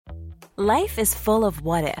Life is full of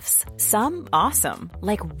what-ifs. Some awesome,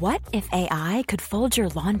 like what if AI could fold your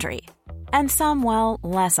laundry? And some, well,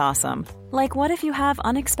 less awesome, like what if you have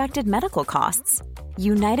unexpected medical costs?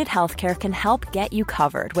 United Healthcare can help get you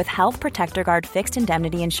covered with Health Protector Guard fixed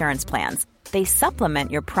indemnity insurance plans. They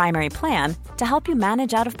supplement your primary plan to help you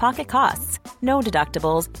manage out-of-pocket costs. No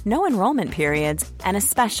deductibles, no enrollment periods, and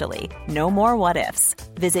especially no more what-ifs.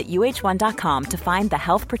 Visit uh1.com to find the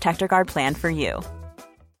Health Protector Guard plan for you.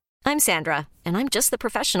 I'm Sandra, and I'm just the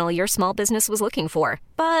professional your small business was looking for.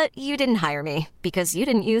 But you didn't hire me because you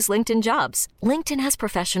didn't use LinkedIn Jobs. LinkedIn has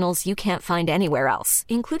professionals you can't find anywhere else,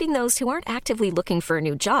 including those who aren't actively looking for a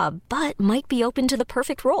new job, but might be open to the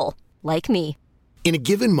perfect role, like me. In a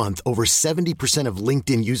given month, over 70% of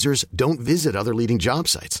LinkedIn users don't visit other leading job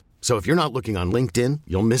sites. So if you're not looking on LinkedIn,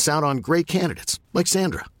 you'll miss out on great candidates like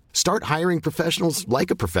Sandra. Start hiring professionals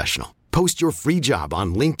like a professional. Post your free job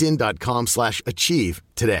on linkedin.com/achieve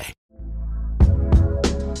today.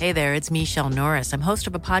 Hey there, it's Michelle Norris. I'm host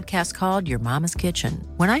of a podcast called Your Mama's Kitchen.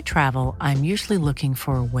 When I travel, I'm usually looking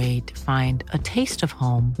for a way to find a taste of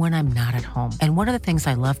home when I'm not at home. And one of the things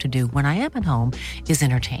I love to do when I am at home is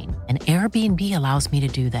entertain. And Airbnb allows me to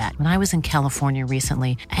do that. When I was in California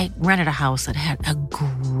recently, I rented a house that had a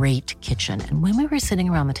great kitchen. And when we were sitting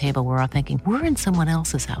around the table, we're all thinking, we're in someone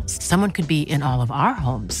else's house. Someone could be in all of our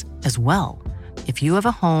homes as well. If you have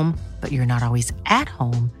a home, but you're not always at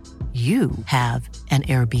home, you have an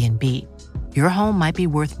Airbnb. Your home might be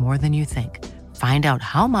worth more than you think. Find out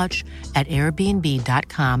how much at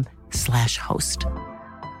airbnb.com/host.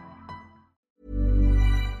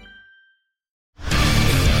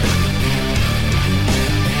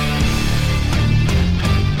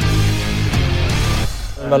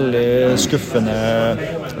 Veldig skuffende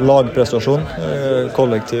lagprestasjon,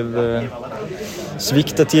 kollektiv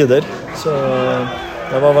svikt til tider, så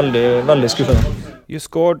det var veldig, veldig skuffende. You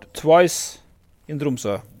scored twice in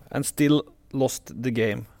Tromsø and still lost the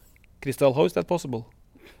game. Kristal, how is that possible?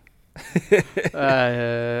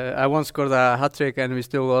 I once scored a hat-trick and we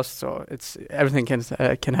still lost, so it's everything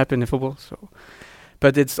can happen in football. So,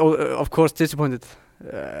 but it's of course disappointed.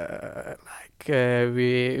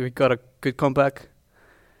 We got a good comeback,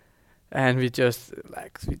 and we just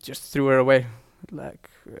threw her away. I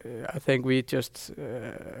think we just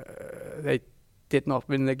they did not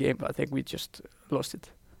win the game. I think we just lost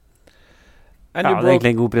it. Ja, det er egentlig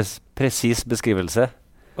en god presis beskrivelse.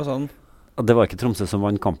 Og sånn. Og det var ikke Tromsø som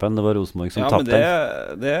vant kampen, det var Rosenborg som tappte den.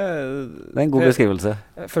 Det er en god beskrivelse.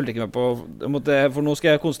 Jeg følte ikke med på, for nå skal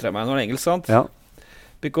jeg konsentrere meg når det er engelsk, sant? Ja.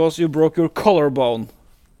 Because you broke your collarbone.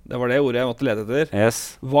 Det var det ordet jeg måtte lete etter.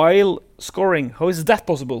 Yes. While scoring. How is that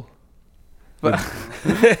possible?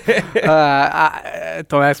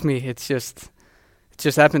 Don't ask me. It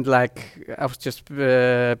just happened. Like I was just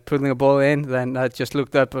putting a ball in, then I just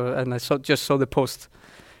looked up and I just saw the post,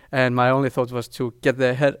 and my only thought was to get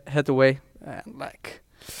the head away. And I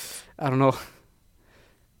don't know.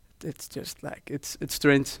 It's just it's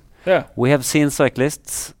strange. Yeah. We have seen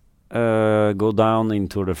cyclists go down in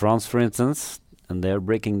Tour de France, for instance, and they're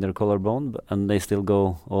breaking their collarbone, and they still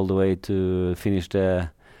go all the way to finish the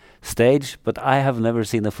stage. But I have never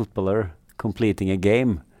seen a footballer completing a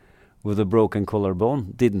game with a broken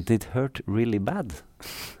collarbone. Didn't it hurt really bad?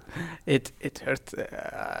 It hurt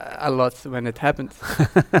a lot when it happened.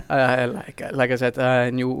 Like I said, I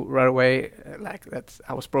knew right away that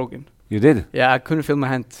I was broken. You did? Yeah, I couldn't feel my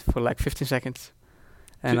hand for 15 seconds.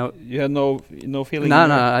 And you had no feeling? No,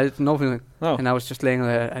 I had no feeling. No. And I was just laying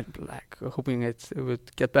there and hoping it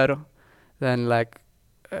would get better. Then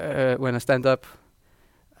when I stand up,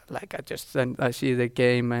 I see the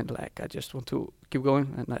game and I just want to keep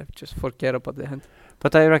going and I just forget about the hand.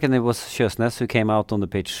 But I reckon it was Kjøsnes who came out on the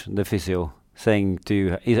pitch, the physio, saying to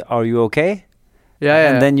you, "Are you okay?"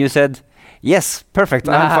 Yeah. And then you said, "Yes, perfect,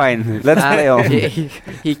 I'm fine. Let's play on."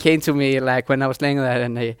 He came to me when I was laying there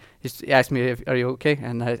and he asked me, "Are you okay?"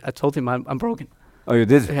 And I told him I'm broken. Oh, you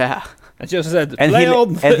did? Yeah. And just said, and "Play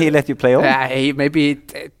on." And he let you play on? Yeah, he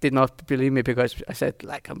did not believe me because I said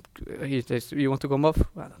he says, "You want to come off?"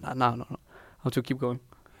 No. I want to keep going.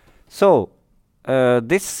 So,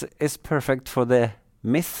 this is perfect for the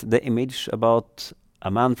myth, the image about a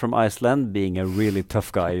man from Iceland being a really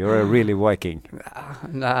tough guy. You're a really Viking.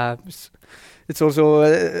 Nah, it's also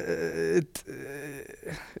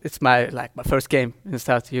it's my first game in the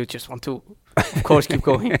start. You just want to, of course, keep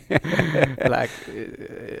going.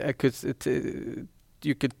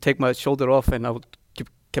 You could take my shoulder off, and I would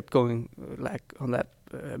kept going on that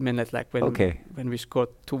minute, when we scored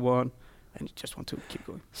 2-1. And you just want to keep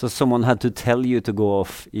going. So someone had to tell you to go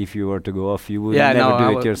off if you were to go off. You would never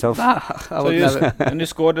do it yourself. I would never. And you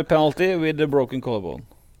scored the penalty with the broken collarbone.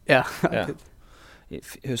 Yeah.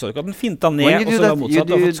 Så du ikke at den finta ned, When you og do så that, var motsatt,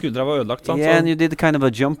 da, for at skuldra var ødelagt, sant? Yeah, and you did kind of a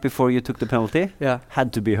jump before you took the penalty. Yeah.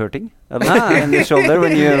 Had to be hurting in the shoulder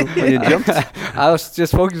when you jumped. I was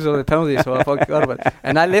just focused on the penalty, so I forgot about it.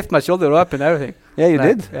 And I lift my shoulder up and everything. Yeah, you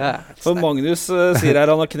did. Yeah. For Magnus sier her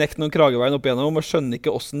han har knekt noen krageveien opp igjennom, og skjønner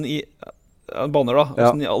ikke hvordan i banner da,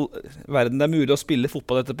 hvordan i all verden det mulig å spille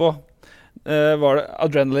fotball etterpå. Var det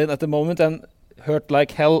adrenaline at the moment and hurt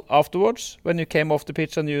like hell afterwards when you came off the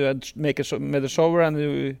pitch and you had made a shower and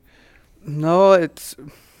you... No, it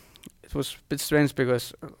was a bit strange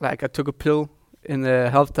because like I took a pill in the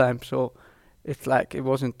halftime, so it's like it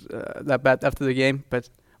wasn't that bad after the game, but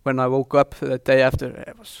when I woke up the day after,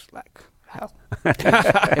 it was like hell.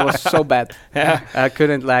 It was so bad. Yeah. I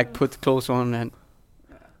couldn't like put clothes on and...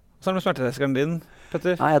 Sånn med smerteskeren din,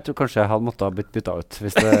 Petter? Nei, jeg tror kanskje jeg hadde måttet ha blitt byttet ut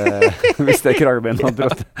hvis det kragebenet hadde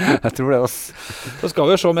brått. Jeg tror det også. Så skal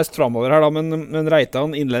vi jo se mest fremover her da, men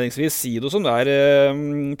Reitan innledningsvis sier det som det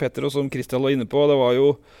Petter, og som Kristian var inne på, det var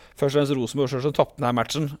jo først og fremst Rosenborg selv som tappte denne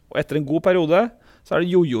matchen, og etter en god periode så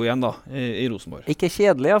det jojo igjen da i Rosenborg. Ikke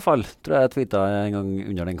kjedelig i hvert fall, tror jeg tweetet en gang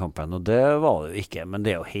under den kampen, og det var det jo ikke, men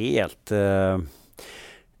det jo helt...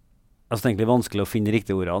 Altså, det egentlig vanskelig å finne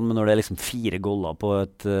riktige ordene, men når det liksom 4 goller på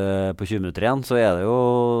 20 minutter igjen, så det jo...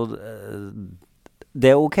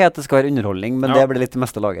 Det ok at det skal være underholdning, men det blir litt det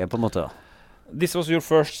meste laget på en måte. This was your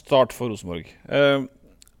first start for Rosenborg.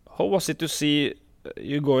 How was it to see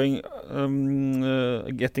you going,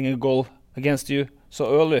 getting a goal against you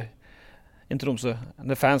so early in Tromsø? And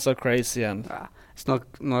the fans are crazy and... It's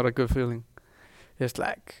not a good feeling. It's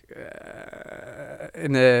like,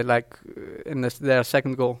 in their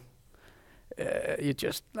second goal, you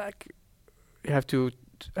just like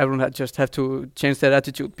everyone just have to change their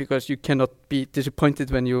attitude because you cannot be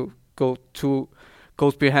disappointed when you go 2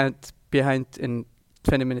 goals behind in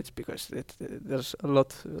 20 minutes because there's a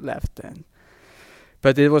lot left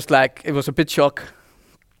but it was a bit shock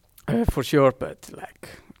for sure, but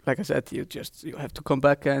like I said, you have to come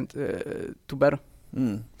back and do better.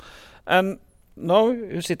 And now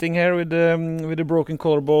you're sitting here with a broken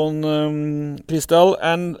collarbone, Kristal,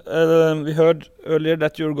 and we heard earlier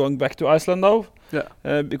that you're going back to Iceland now.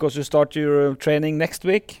 Yeah. Because you start your training next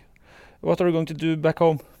week. What are you going to do back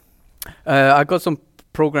home? I got some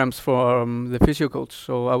programs from the physio coach,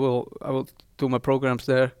 so I will do my programs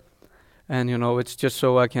there, and it's just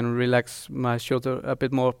so I can relax my shoulder a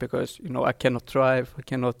bit more because I cannot drive, I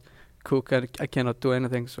cannot cook, I cannot do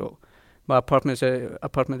anything. So my apartment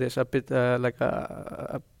is a bit like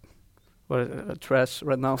a trash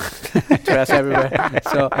right now, trash everywhere.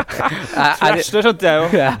 So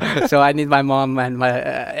so I need my mom and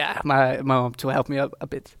my mom to help me a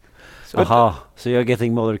bit. So So you're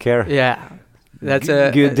getting mother care. Yeah. That's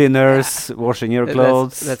good dinners, washing your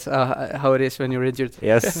clothes. That's how it is when you're injured.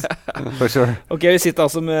 Yes, for sure. Ok, vi sitter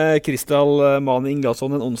altså med Kristal Mani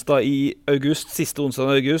Inglason en onsdag i august, siste onsdag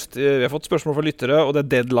i august. Vi har fått spørsmål fra lyttere, og det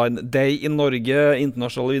deadline day i Norge.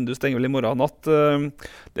 Internasjonale vinduer stenger vel i morgen natt.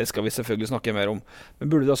 Det skal vi selvfølgelig snakke mer om. Men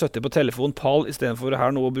burde du ha søttet på telefon, Pal, i stedet for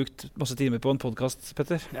her nå og brukt masse timer på en podcast,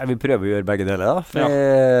 Petter? Ja, vi prøver å gjøre begge deler da.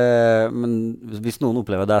 Men hvis noen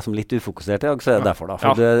opplever deg som litt ufokusert, så det derfor da.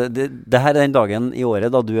 For det her den dagen i året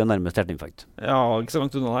da du nærmest hjerteinfarkt. Ja, ikke så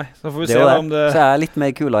langt unna, nei. Så får vi det se om det... Så jeg litt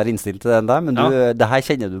mer kulere innstilt til den der, men det her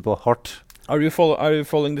kjenner du på hardt. Are you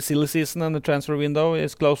following the silly season and the transfer window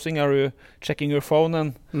is closing? Are you checking your phone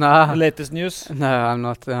and the latest news? No, I'm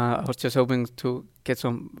not. I was just hoping to get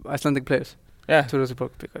some Icelandic players to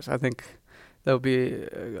Rosenborg because I think that would be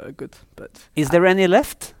good. But is there any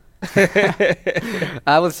left?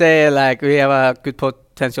 I would say we have a good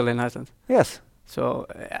potential in Iceland. Yes. So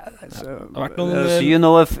so you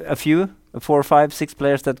know a few 4, 5, 6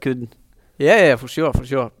 players that could yeah for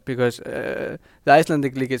sure because the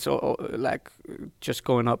Icelandic league is just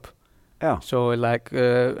going up. So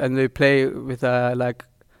and they play with like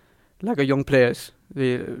a young players.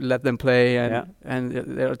 We let them play and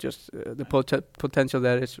they're just the potential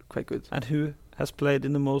there is quite good. And who has played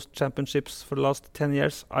in the most championships for the last 10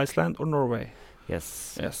 years? Iceland or Norway?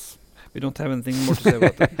 Yes. We don't have anything more to say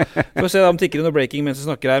about that. Får se om tikker under breaking mens vi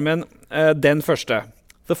snakker her, men den første.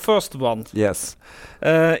 The first one. Yes.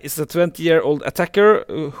 Is a 20-year-old attacker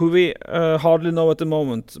who we hardly know at the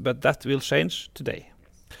moment, but that will change today.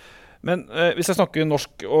 Men hvis jeg snakker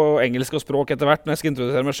norsk og engelsk og språk etter hvert når jeg skal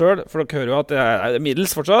introdusere meg selv, for dere hører jo at jeg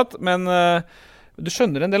middels fortsatt, men du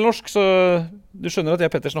skjønner en del norsk, så du skjønner at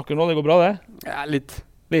jeg og Petter snakker nå, det går bra det? Ja, litt.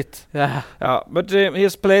 Yeah. But he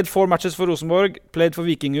has played 4 matches for Rosenborg, played for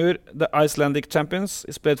Vikingur, the Icelandic champions.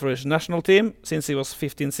 He's played for his national team since he was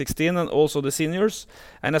 15-16 and also the seniors,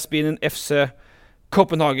 and has been in FC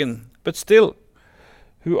Copenhagen. But still,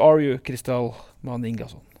 Who are you, Kristall Mann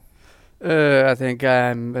Ingason? I think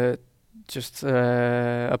I'm just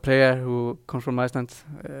a player who comes from Iceland,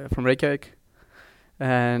 from Reykjavik.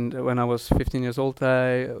 And when I was 15 years old,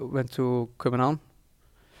 I went to København.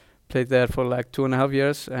 Played there for like 2.5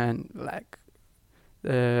 years, and like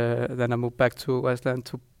then I moved back to Iceland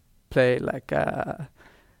to play like a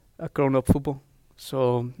grown-up football.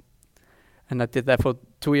 So, and I did that for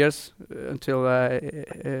 2 years until I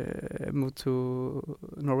moved to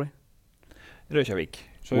Norway. Reykjavik.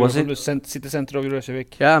 So Was you're from it- the city center of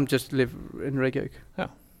Reykjavik? Yeah, I'm just live in Reykjavik.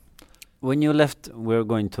 When you left, we're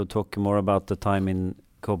going to talk more about the time in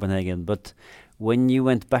Copenhagen, but when you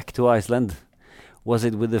went back to Iceland, was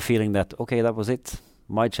it with the feeling that, okay, that was it,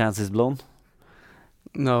 my chance is blown?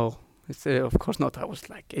 No, it's of course not. I was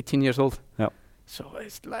like 18 years old. Yeah. So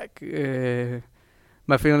it's like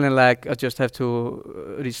my feeling like I just have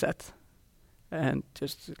to reset and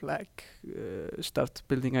just like start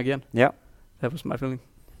building again. Yeah. That was my feeling.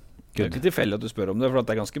 Det ikke tilfeldig at du spør om det, for at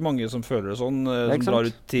det ganske mange som føler det sånn, ikke som drar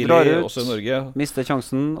sant? ut tidlig, Drar ut. også i Norge. Mister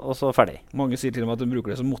sjansen, og så ferdig. Mange sier til og med at de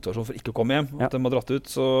bruker det som motivasjon for ikke å komme hjem, Ja. at de har dratt ut,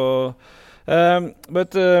 så...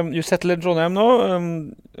 but you settle in Trondheim now,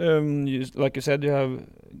 like you said, you have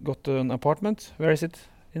got an apartment. Where is it?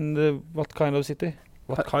 In the, what kind of city?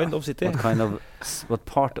 What kind of city? What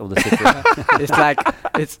part of the city? It's like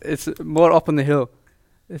it's more up on the hill.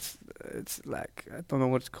 It's like I don't know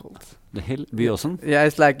what it's called. The hill? Byåsen? Yeah,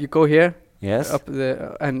 it's like you go here Yes. up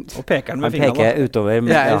the and Og peker den med Han fingrene. peker utover.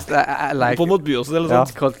 yeah, it's like På mot Byåsen eller Ja. sånt.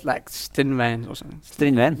 it's called like Stindveien or something.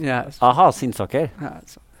 Strindveien? Yeah, it's- Aha, Sindsaker. yeah,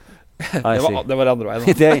 so I Det see. var, det var andre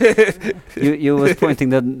veien. da. You was pointing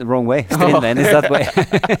the wrong way. Strindveien is that way.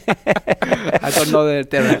 I don't know the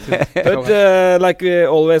direction. But like we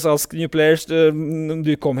always ask new players, do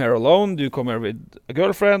you come here alone? Do you come here with a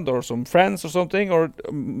girlfriend or some friends or something? Or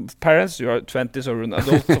parents? You are 20, so you're an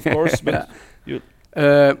adult, of course. But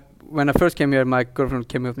When I first came here, my girlfriend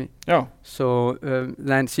came with me. yeah. So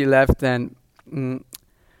then she left, and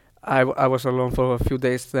I was alone for a few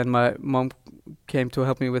days. Then my mom came to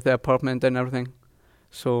help me with the apartment and everything.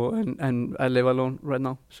 So and I live alone right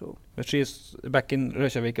now. So But she's back in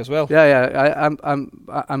Reykjavik as well. yeah,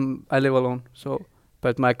 I live alone. So,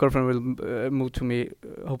 but my girlfriend will move to me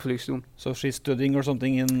hopefully soon. So she's studying or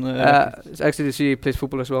something in... Actually, she plays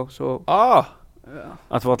football as well. So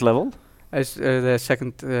At what level? it's the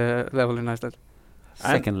second level in Iceland.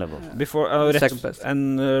 Second level. Before Second best.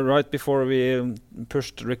 and right before we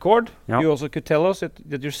pushed record, Yeah. you also could tell us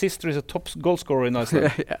that your sister is a top goal scorer in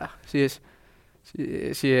Iceland. Yeah, she is.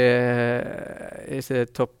 She is the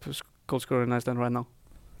top goal scorer in Iceland right now.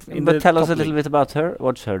 In But the tell us top a little league. bit about her.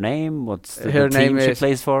 What's her name? What's the Her team name she is-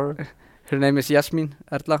 plays for? Her name is Jasmine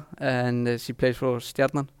Erla, and she plays for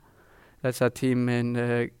Stjarnan. That's a team in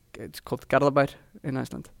it's called Garðabær in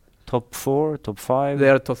Iceland. Top 4, top 5, They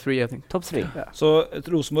are top 3, I think. top 3. Så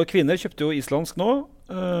Rosenborg kvinner kjøpte jo islandsk nå.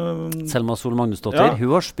 Selma Sol Magnusdottir. Ja.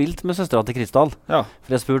 Hun har spilt med søstera til Kristall. Ja.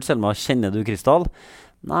 For jeg spurte Selma, kjenner du Kristall?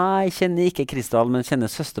 Nei, kjenner ikke Kristall, men kjenner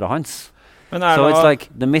søstera hans. Men So it's like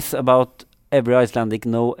the myth about every Icelandic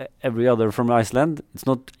know every other from Iceland. It's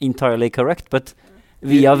not entirely correct, but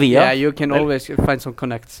via. Yeah, you can always find some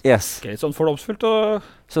connects. Yes. litt sånn fordomsfullt. Og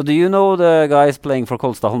So do you know the guys playing for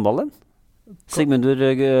Kolstad håndball then? Sigmundur,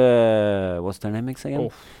 what's their name again?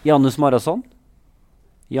 Oh. Janus Marason?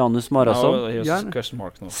 Janus Marason? no, he was Jan- question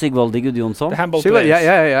mark nå. Sigvaldi Gudjonsson? The handball Sure, players.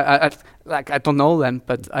 yeah. I don't know them,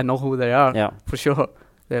 but I know who they are Yeah, for sure.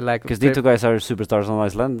 They're like because these two guys are superstars on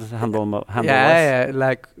Iceland, handball yeah,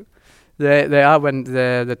 like they are when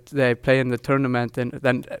they play in the tournament, and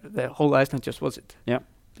then the whole Iceland just was it. Yeah.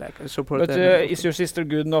 Like I support But them. is your sister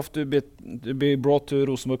good enough to be brought to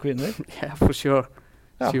Rosenborg kvinner? Yeah, for sure.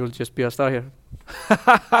 Ja. She will just be a star here.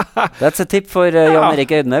 That's a tip for Jan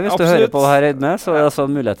Erik Øydne. Hvis du hører absolutt. på her, Øydne, så er det altså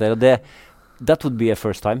muligheter. Og that would be a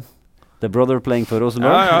first time. The brother playing for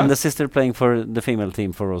Rosenborg, Ja, ja. and the sister playing for the female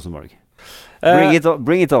team for Rosenborg. Eh,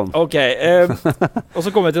 Bring it on. Ok, og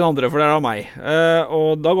så kommer vi til den andre, for det er av meg.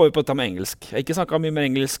 Og da går vi på dette med engelsk. Jeg har ikke snakket mye mer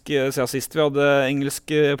engelsk siden sist vi hadde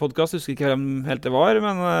engelsk podcast. Husker ikke hvem helt det var,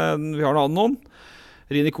 men vi har noen annen.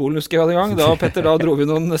 Rini Kolen husker jeg hadde en gang. Da, Petter, da dro vi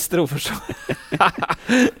noen strofer som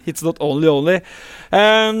It's not only.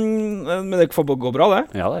 Men det får gå bra,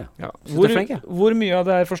 det. Ja, det. Ja. Synes du er flink, ja. Hvor mye av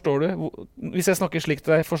det her forstår du? Hvis jeg snakker slik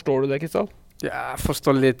til deg, forstår du det, Kristall? Ja, jeg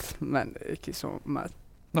forstår litt, men ikke så mye.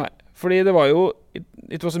 Nei, fordi det var jo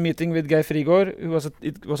it was a meeting with Geir Frigård.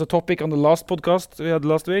 It was a topic on the last podcast we had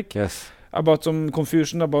last week Yes. about some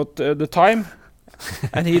confusion about the time,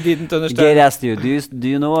 and he didn't Geir understand. asked you, do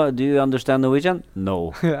you understand Norwegian?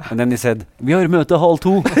 No. And then he said, vi har møte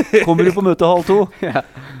 1:30. Kommer du på møte 1:30? Yeah.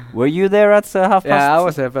 Were you there at half past? Yeah, I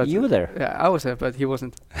was there, but you were there. Yeah, I was there, but he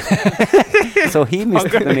wasn't. So he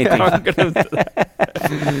missed the meeting.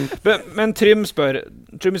 Men Trym spør,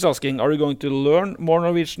 Trym is asking, are you going to learn more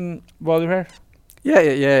Norwegian while you're here?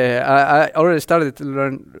 Yeah. I already started to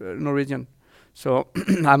learn Norwegian, so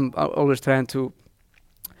I'm always trying to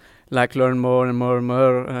like learn more and more and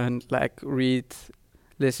more, and like read,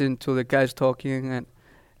 listen to the guys talking, and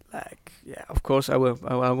like of course I will.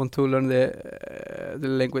 I want to learn the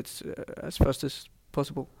language as fast as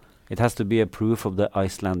possible. It has to be a proof of the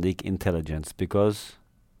Icelandic intelligence, because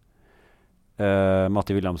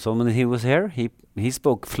Matti Williamson, when he was here, he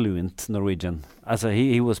spoke fluent Norwegian.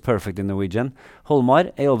 He was perfect in Norwegian.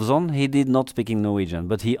 Holmar Eyolfsson, he did not speak in Norwegian,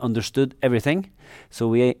 but he understood everything. So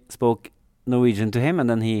we spoke Norwegian to him, and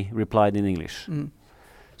then he replied in English.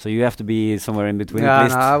 So you have to be somewhere in between at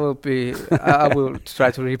least. I will be. I will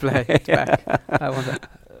try to reply it back. I want that.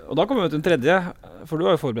 Og da kommer vi til den tredje, for du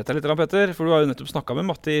har jo forberedt deg litt, Petter, for du har jo nettopp snakket med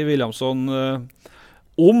Matti Williamson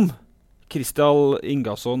om Kristian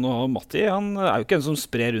Ingasson, og Matti, han jo ikke en som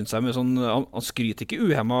sprer rundt seg med sånn, han skryter ikke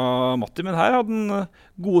uhemmet Matti, men her hadde han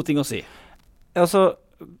gode ting å si. Altså,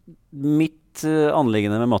 mitt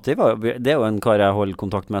anliggende med Matti, det jo en kar jeg holdt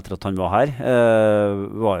kontakt med etter at han var her,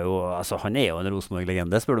 han jo en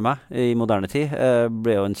Rosenborg-legende, spør du meg, i moderne tid.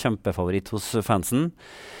 Ble jo en kjempefavoritt hos fansen.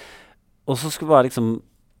 Og så skulle jeg liksom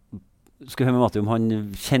høre med Matti om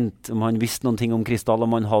han visste noen ting om Kristall,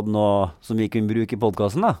 om han hadde noe som vi kunne bruke i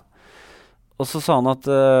podcasten da. Og så sa han at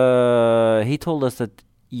he told us that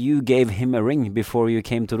you gave him a ring before you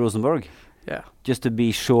came to Rosenborg. Yeah. Just to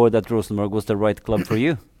be sure that Rosenborg was the right club for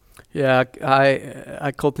you. Yeah,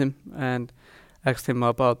 I called him and asked him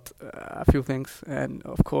about a few things, and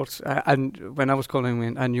of course, and when I was calling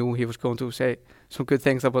him, I knew he was going to say some good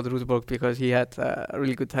things about Rosenborg, because he had a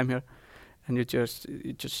really good time here. And you just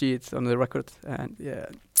see it on the record, and yeah,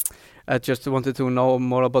 I just wanted to know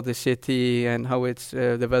more about the city and how it's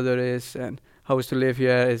the weather is, and how it's to live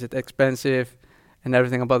here. Is it expensive, and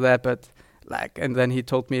everything about that. But and then he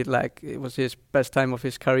told me it was his best time of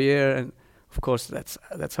his career, and of course that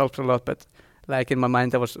helps a lot. But in my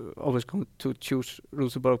mind, I was always going to choose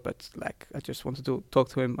Rosenborg, but I just wanted to talk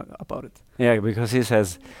to him about it. Yeah, because he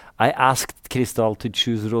says, I asked Kristall to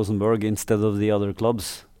choose Rosenborg instead of the other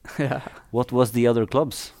clubs. Yeah. What was the other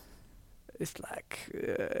clubs? It's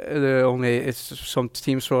it's some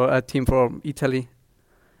teams a team from Italy,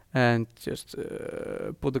 and just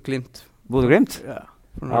Bodø/Glimt. Bodø/Glimt? Yeah.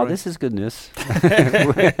 This is good news.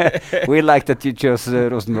 We like that you chose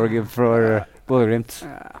Rosenborg for Bodø/Glimt.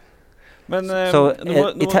 Yeah. Men,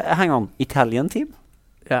 hang on, Italian team?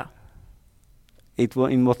 Yeah.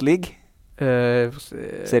 In what league?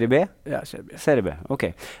 Serie B? Yeah, Serie B. Serie B,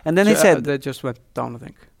 okay. And then he said... they just went down, I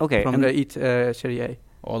think. Okay. From the Serie A.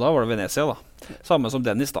 Og da var det Venezia da. Samme som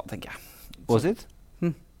Dennis da, tenker jeg. Was it?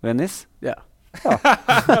 Venice? Yeah.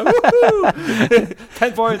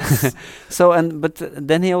 10 points! But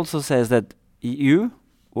then he also says that you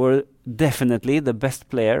were definitely the best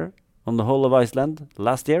player on the whole of Iceland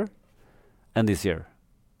last year and this year.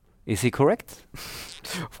 Is he correct?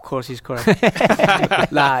 Of course he's correct.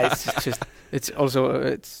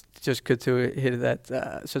 It's just good to hear that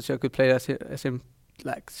such a good player as him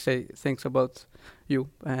say things about you,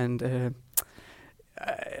 and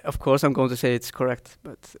of course I'm going to say it's correct,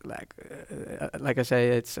 but like I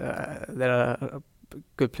say, it's there are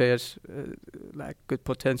good players, good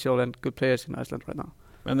potential and good players in Iceland right now.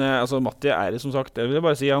 Men Matti det som sagt, det vil jeg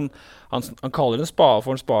bare si, han kaller en spade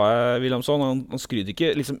for en spade, Williamson. Han skryter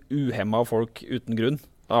ikke liksom uhemmet av folk uten grunn.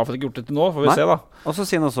 Han har i hvert fall ikke gjort det til nå, får vi se da. Og så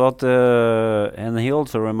sier han også at, and he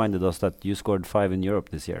also reminded us that you scored 5 in Europe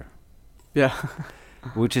this year. Yeah.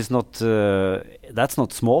 Which is not, that's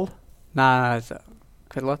not small. Nah, it's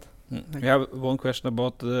quite a lot. We have one question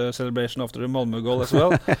about the celebration after the Malmö goal as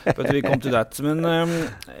well, but we come to that. Men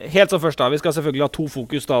helt så først da, vi skal selvfølgelig ha 2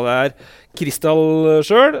 fokus da, det Kristall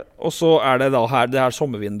selv, og så det da det her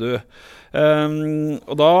sommervinduet.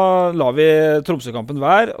 Og da lar vi Tromsø-kampen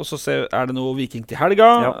være, og så det noe Viking til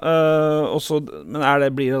helga,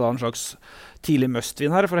 men blir det da en slags tidlig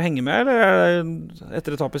must-win her for å henge med, eller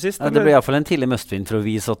etter etappet sist? Det blir i hvert fall en tidlig must-win for å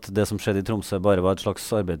vise at det som skjedde i Tromsø bare var et slags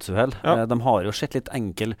arbeidsuhell. Ja. De har jo sett litt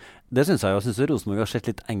enkel, det synes jeg Rosenborg har sett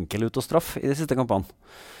litt enkel ut å straff i de siste kampene.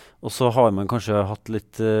 Og så har man kanskje hatt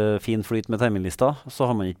litt fin flyt med terminlista, så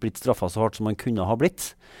har man ikke blitt straffet så hardt som man kunne ha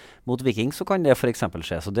blitt. Mot Viking så kan det for eksempel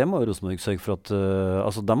skje, så det må Rosenborg sørge for at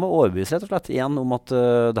de må overbevise rett og slett igjen om at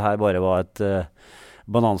det her bare var et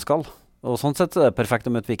bananskall. Og sånn sett det perfekt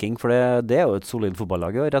å møte Viking, for det jo et solid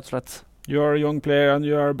fotballag, rett og slett. You are a young player and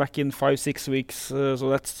you are back in 5-6 weeks,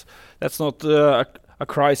 so that's not a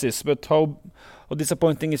crisis. But how How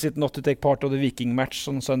disappointing is it not to take part of the Viking match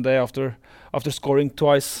on Sunday after scoring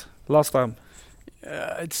twice last time?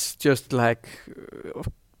 It's just like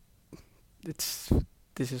this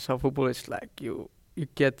is how football is. Like you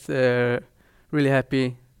get really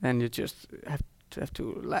happy, and you just have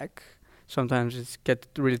to like. Sometimes it get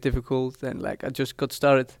really difficult, and like I just got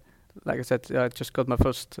started. Like I said, I just got my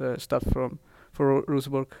first stuff for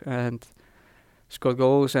Rosenborg and scored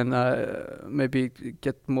goals, and maybe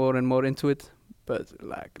get more and more into it. But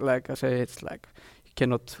like I say, it's like you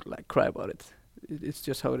cannot like cry about it. It's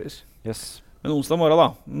just how it is. Yes. Men onsdag morgen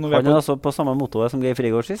da. Han altså på samme motoret som Geir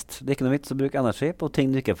Frigård sist. Det ikke noe vits å bruke energi på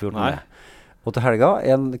ting du ikke får gjort noe med. Og til helga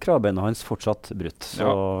kravbeina hans fortsatt brutt. Så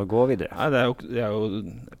gå videre. Nei, det er jo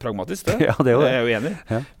pragmatisk det. Ja, det er jeg jo enig.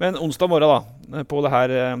 Ja. Men onsdag morgen da, på det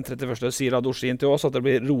her 31. sier Adoshin til oss at det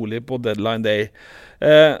blir rolig på deadline day.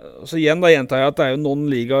 Så igjen da gjentar jeg at det er jo noen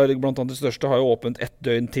ligaer, blant annet de største, har jo åpent 1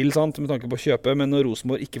 døgn til, sant, med tanke på å kjøpe. Men når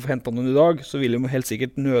Rosenborg ikke får hentet noen i dag, så vil de helt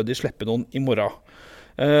sikkert nødig slippe noen i morgen.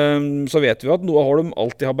 Så vet vi at noe har de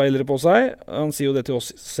alltid har beilere på seg. Han sier jo det til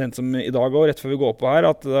oss sent som i dag og rett før vi går på her,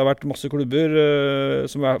 at det har vært masse klubber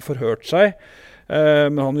som har forhørt seg.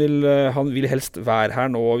 Men han vil helst være her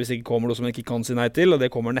nå hvis det ikke kommer noe som han ikke kan si nei til, og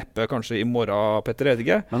det kommer neppe kanskje i morgen, Petter, jeg vet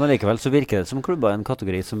ikke. Men allikevel så virker det som klubber en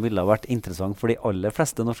kategori som ville ha vært interessant for de aller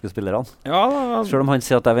fleste norske spillerne. Ja, selv om han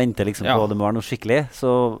sier at jeg venter liksom på det må være noe skikkelig,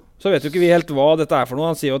 så vet jo ikke vi helt hva dette er for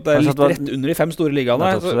noe. Han sier jo at det er litt rett under de 5 store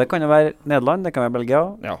ligaene. Så det kan jo være Nederland, det kan være Belgia.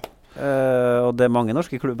 Ja. Og det er mange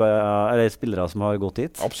norske klubber eller spillere som har gått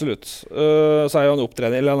hit. Absolutt. Så er jo han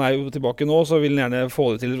opptrening, eller han er jo tilbake nå, så vil han gjerne få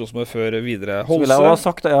det til Rosenborg før videre. Så vil jeg ha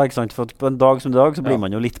sagt, ikke sant, for på en dag som i dag så blir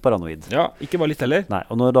man jo litt paranoid. Ja, ikke bare litt heller. Nei,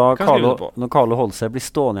 og når da Carlo Holse blir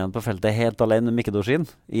stående igjen på feltet helt alene med Mikke Dorsin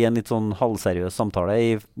i en litt sånn halvseriøs samtale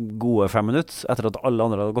i gode 5 minutter etter at alle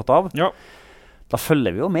andre hadde gått av, da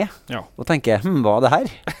følger vi jo med og tenker, hva er det her?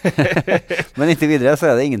 Men inntil videre så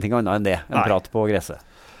er det ingenting annet enn det, en prat på gresset.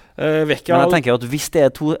 Men jeg tenker at hvis det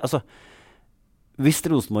er hvis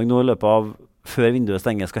Rosenborg nå i løpet av før vinduet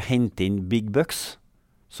stenger skal hente inn big bucks,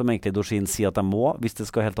 som egentlig Dorsin sier at de må, hvis det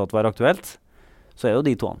skal helt tatt være aktuelt, så er jo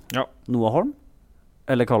de to Noah Holm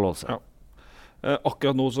eller Carlo Holse.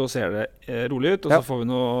 Akkurat nå så ser det rolig ut, og så får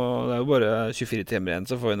vi noe, det er jo bare 24 timer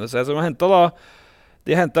igjen, så får vi noe se. Så vi har hentet da,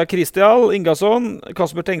 de har hentet Kristian Ingasson,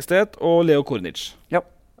 Kasper Tengstedt og Leo Kornic. Ja.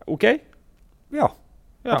 Ok? Ja,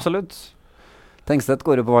 absolutt. Tengstedt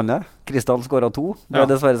går jo på vannet. Kristall skåret 2. Ble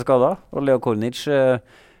dessverre skadet. Og Leo Kornic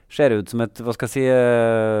ser ut som et, hva skal jeg si,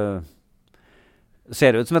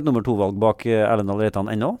 ser ut som et nummer 2-valg bak Erlendal Reitan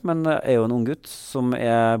ennå, men er jo en ung gutt som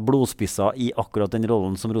er blodspisset i akkurat den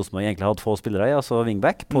rollen som Rosenborg egentlig hadde få spillere i, altså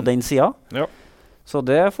wingback, på den siden. Ja. Så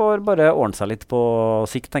det får bare ordne seg litt på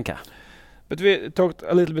sikt, tenker jeg. But we talked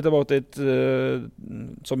a little bit about it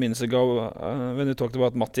some minutes ago when we talked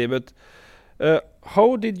about Matti, but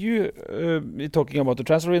how did you, talking about the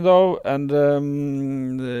transfer window, and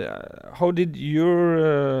how did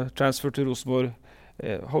your transfer to Rosenborg,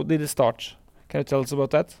 how did it start? Can you tell us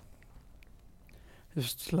about that?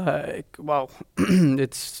 It's like, wow,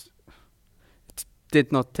 it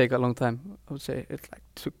did not take a long time, I would say. It like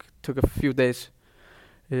took a few days.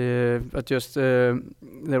 But just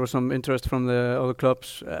there was some interest from the other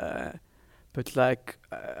clubs, but like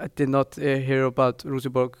I did not hear about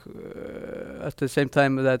Rosenborg at the same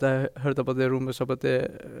time that I heard about the rumors about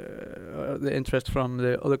the interest from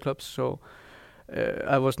the other clubs. So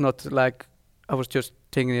I was not like, I was just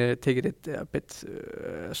taking it a bit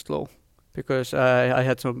slow, because I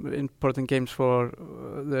had some important games for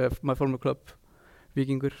my former club,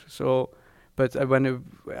 Víkingur. So, but when it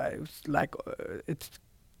was like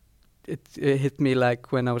it hit me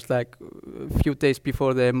like when I was like a few days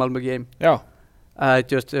before the Malmö game. Yeah. I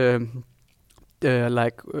just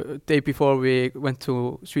like day before we went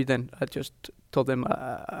to Sweden, I just told them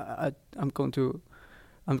I'm going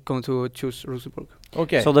to choose Rosenborg.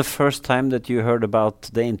 Okay. So the first time that you heard about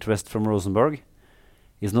the interest from Rosenborg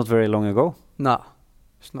is not very long ago? No.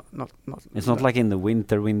 It's not. It's not like in the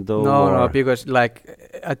winter window? No, because like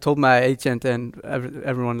I told my agent and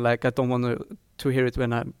everyone, like I don't want to hear it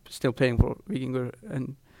when I'm still playing for Víkingur,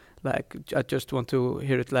 and like I just want to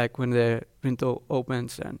hear it like when the window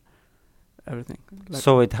opens and everything. Like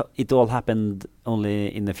so it all happened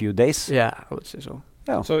only in a few days? Yeah, I would say so.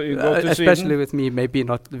 Yeah. So you go to especially Sweden? With me, maybe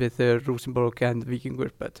not with Rosenborg and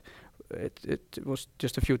Víkingur, but it was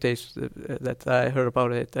just a few days that I heard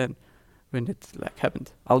about it, and when it like happened.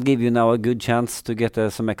 I'll give you now a good chance to get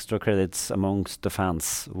some extra credits amongst the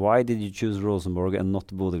fans. Why did you choose Rosenborg and not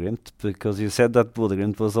Bodø/Glimt? Because you said that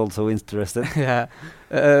Bodø/Glimt was also interested. Yeah,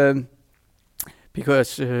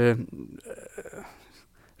 because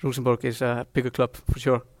Rosenborg is a bigger club for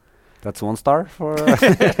sure. That's 1 star for.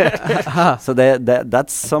 So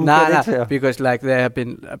that's some credit. Yeah. Because like they have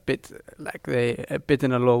been a bit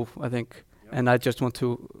in a low, I think, and I just want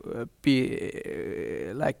to be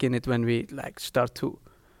like in it when we like start to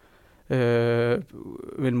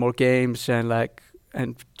win more games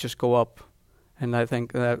and just go up. And I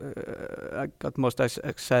think I got most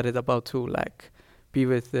excited about to like be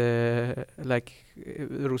with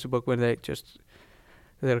Rosenborg when they're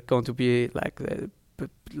going to be like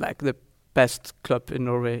the best club in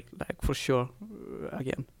Norway, like for sure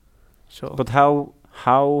again. So. But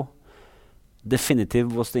how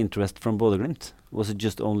definitive was the interest from Bodø/Glimt? Was it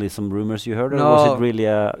just only some rumors you heard, or was it really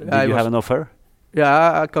did you have an offer?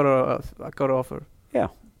 Yeah, I got an offer. Yeah.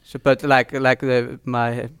 So, but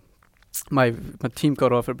my team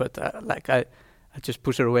got offer, but I just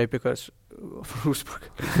pushed it away because of Rosenborg.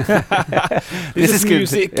 This is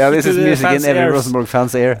music. Yeah, this is music in every ears. Rosenborg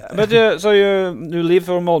fan's ear. But so you leave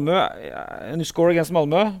for Malmö and you score against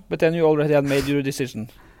Malmö, but then you already had made your decision.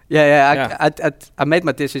 I made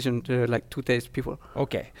my decision like 2 days before.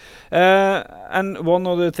 Okay. And one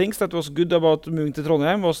of the things that was good about moving to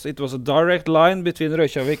Trondheim was it was a direct line between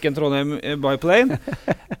Reykjavik and Trondheim by plane.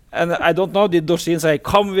 And I don't know, did Dorsin say,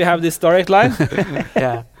 come, we have this direct line?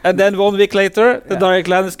 Yeah. And then 1 week later, the direct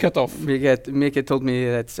line is cut off. Mikael told me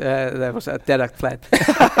that there was a direct flight.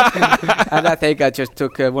 And I think I just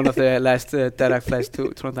took one of the last direct flights to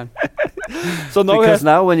Trondheim. So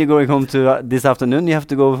now when you're going home to this afternoon, you have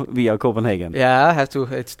to go via Copenhagen. Yeah, I have to.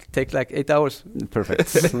 It takes like 8 hours.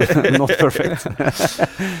 Perfect. Not perfect.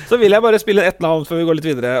 Så vil jeg bare spille et navn før vi går litt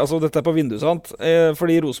videre. Altså dette på vinduet, sant?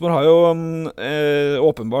 Fordi Rosenborg har jo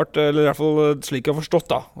åpenbart, eller i hvert fall slik jeg har forstått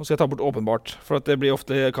da, og skal jeg ta bort åpenbart, for at det blir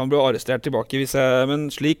ofte, kan bli arrestert tilbake men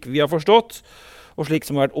slik vi har forstått, og slik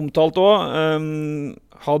som har vært omtalt også,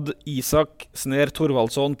 hadde Isak Sner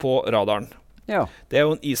Thorvaldsson på radaren. Ja. Det er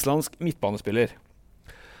jo en islandsk midtbanespiller.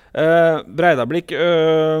 Breidablikk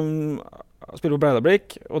spiller på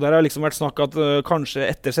Breidablikk, og der har liksom vært snakk at kanskje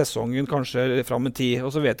etter sesongen, kanskje fram en tid,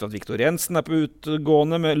 og så vet vi at Viktor Jensen på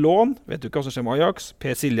utgående med lån, vet du ikke hva som skjer med Ajax,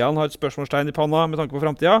 Per Siljan har et spørsmålstegn i panna med tanke på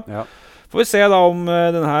fremtiden. Ja. Får vi se da om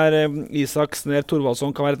den her Isak Sner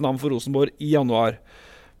Thorvaldsson kan være et navn for Rosenborg i januar.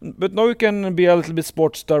 But now you can be a little bit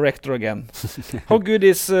sports director again. How good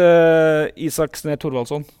is Isak Sner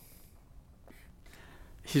Thorvaldsson?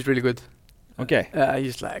 He's really good. Okay.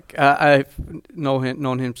 He's like I've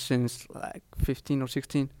known him since like 15 or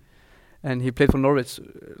 16, and he played for Norwich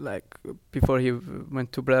like before he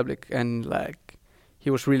went to Breidablik, and like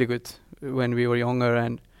he was really good when we were younger,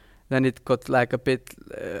 and then it got like a bit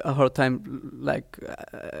a hard time like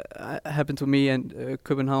happened to me and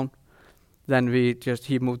København. Then he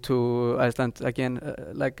moved to Iceland again,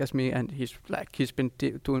 like as me, and he's been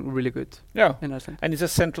doing really good. Yeah, in Iceland. And he's a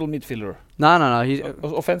central midfielder. No. He's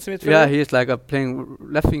offensive midfielder. Yeah, he's like playing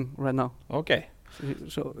left wing right now. Okay.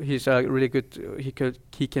 So he's really good. He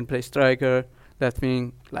can play striker, left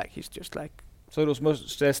wing. Like he's just like. So Rosenborg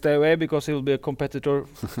stay away because he will be a competitor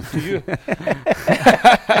to you.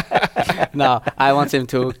 No, I want him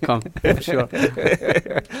to come, for sure.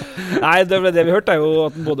 Nei, det vi hørte jo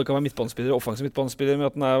at han både kan være midtbanespiller og offensiv midtbanespiller, men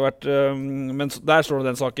at han har vært, men der står det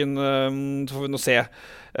den saken, så får vi nå se.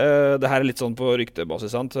 Det her litt sånn på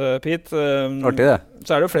ryktebasis, sant, Pete? Artig det.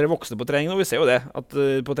 Så det jo flere voksne på trening, og vi ser jo det, at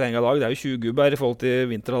på trening av lag, det jo 20 gubber i forhold til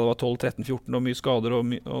vinter, det var 12, 13, 14, og mye skader, og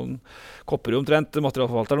kopper omtrent,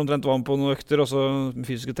 materialforvalteren omtrent var med på noen økter, og så den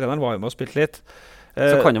fysiske treneren var jo med og spilt litt.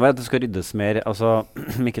 Så kan det være at det skal ryddes mer. Altså,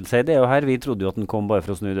 Mikkel sier det jo her, vi trodde jo at den kom bare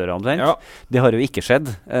for å snu døra omtrent. Ja. Det har jo ikke skjedd.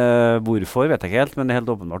 Hvorfor vet jeg ikke helt, men det helt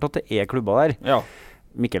åpenbart at det klubber der. Ja.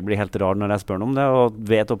 Mikkel blir helt rar når jeg spør om det, og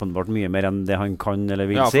vet åpenbart mye mer enn det han kan eller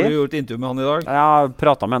vil si. Ja, for du har gjort intervju med han i dag. Ja,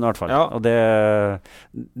 pratet med han i hvert fall. Ja. Og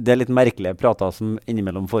det litt merkelige prater som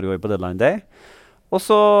innimellom foregår på Deadline Day. Og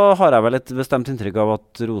så har jeg vel et bestemt inntrykk av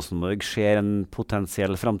at Rosenborg ser en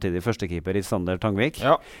potensiell fremtidig førstekeeper i Sander Tangvik.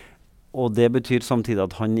 Ja. Og det betyr samtidig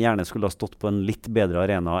at han gjerne skulle ha stått på en litt bedre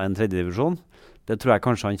arena enn tredjedivisjon. Det tror jeg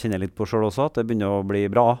kanskje han kjenner litt på selv også, at det begynner å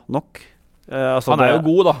bli bra nok. Altså han jo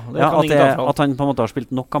god da. Det kan ingen ta fra. At han på en måte har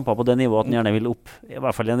spilt nok kamper på det nivået at han gjerne vil opp, i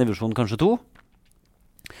hvert fall i en divisjon, kanskje 2.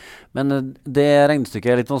 Men det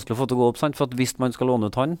regnestykket litt vanskelig å få til å gå opp, sant? For at hvis man skal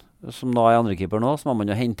låne ut han, som da andre keeper nå, så må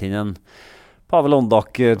man jo hente inn en Pavel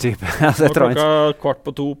Ondak-type. Klokka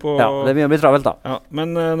 1:15 på... Ja, det blir travelt da. Ja,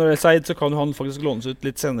 men når det Seid, så kan jo han faktisk lånes ut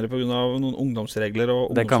litt senere på grunn av noen ungdomsregler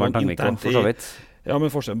og det kan være Tangvik for så vidt. Ja, men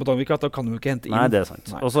forskjellen på Tangvik at da kan du ikke hente inn. Nei, det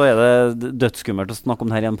sant. Nei. Og så det dødsskummelt å snakke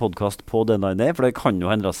om det her i en podcast på denne ideen, for det kan jo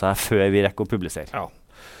endre seg før vi rekker å publisere. Ja.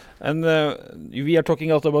 And we are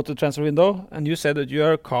talking out about the transfer window, and you said that you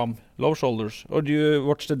are calm, low shoulders. Or do you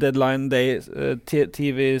watch the deadline day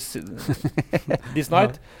TV this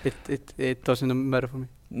night? It doesn't matter for me.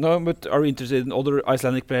 No, but are you interested in other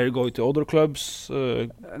Icelandic players going to other clubs?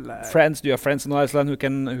 Friends? Do you have friends in Iceland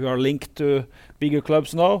who are linked to bigger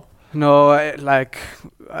clubs now? No, like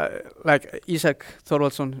Isak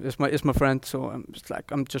Thorvaldsson is my friend, so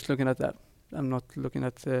I'm just looking at that. I'm not looking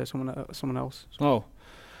at someone else. So. No.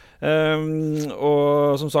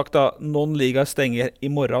 Og som sagt da, noen ligaer stenger I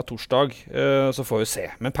morgen torsdag, så får vi se.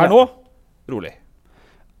 Men per nå, rolig.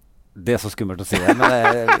 Det så skummelt å si det,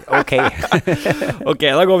 men ok. Ok,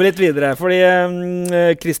 da går vi litt videre, fordi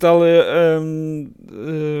Kristall,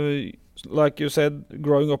 like you said,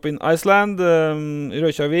 growing up in Iceland,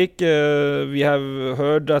 Reykjavik, we have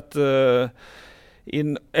heard that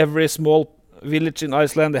in every small village in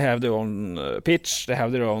Iceland, they have their own pitch, they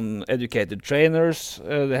have their own educated trainers,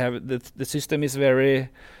 they have the system is very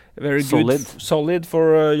solid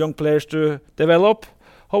for young players to develop.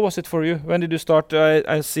 How was it for you? When did you start?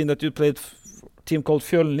 I've seen that you played team called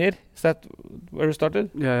Fjölnir. Is that where you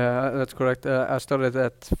started? Yeah, that's correct. I started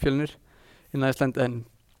at Fjölnir in Iceland, and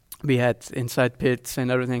we had inside pits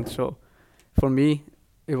and everything. So for me,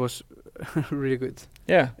 it was really good.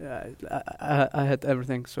 Yeah. I had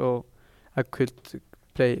everything, so I could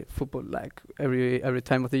play football like every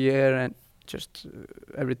time of the year and just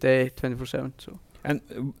every day, 24/7. So. And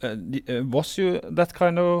was you that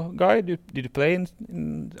kind of guy? Did you play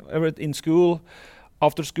in school,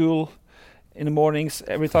 after school, in the mornings,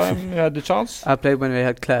 every time you had the chance? I played when we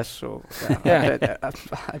had class, so yeah.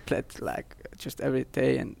 I played like just every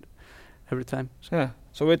day and every time. So. Yeah.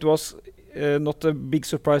 So it was not a big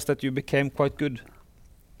surprise that you became quite good.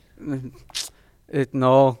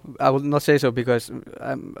 No, I would not say so because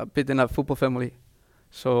I'm a bit in a football family.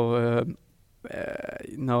 So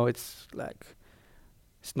no, it's like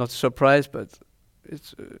it's not a surprise, but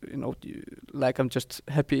it's like I'm just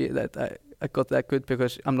happy that I got that good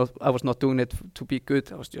because I was not doing it to be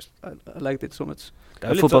good. I liked it so much.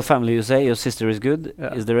 A football family, you say. Your sister is good.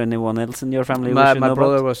 Yeah. Is there anyone else in your family? My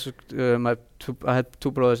brother was. I had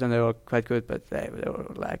two brothers and they were quite good, but they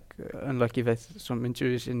were like unlucky with some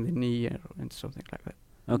injuries in the knee and something like that.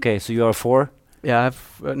 Okay, so you are 4. Yeah,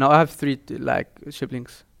 I have 3 like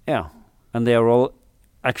siblings. Yeah, and they are all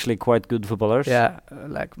actually quite good footballers. Yeah,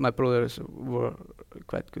 like my brothers were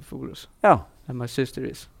quite good footballers. Yeah, and my sister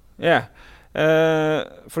is. Yeah.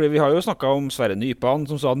 Fordi vi har jo snakket om Sverre Nypan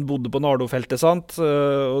som sa han bodde på Nardo-feltet, sant?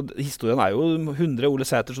 Og historien jo 100 Ole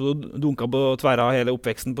Sæter, så du dunket på tverra hele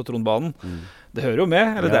oppveksten på Trondbanen. Det hører jo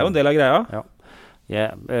med, eller det jo en del av greia. Ja.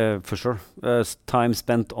 Yeah, for sure. Time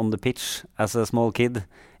spent on the pitch as a small kid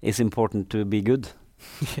is important to be good.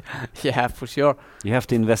 Yeah, for sure. You have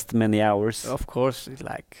to invest many hours. Of course,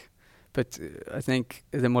 but I think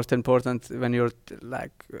the most important when you're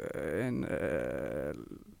like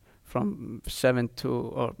from 7 to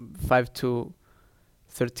or 5 to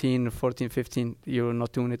 13, 14, 15, you're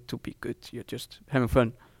not doing it to be good. You're just having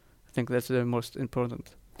fun. I think that's the most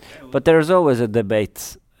important. But there's always a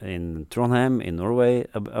debate in Trondheim, in Norway,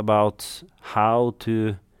 about how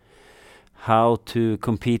to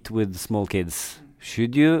compete with small kids.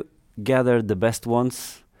 Should you gather the best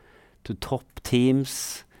ones to top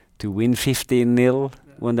teams to win 15-0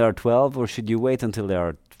 when they are 12, or should you wait until they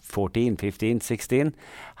are 14, 15, 16?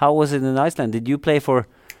 How was it in Iceland? Did you play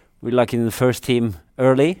like in the first team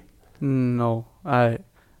early? No, I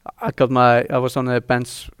was on a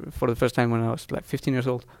bench for the first time when I was like 15 years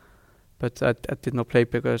old, but I did not play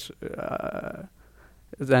because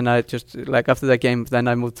then I just like after that game then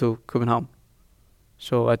I moved to København.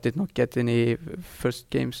 So I did not get any first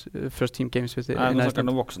team games with it.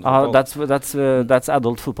 That's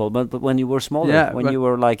adult football. But when you were smaller, when you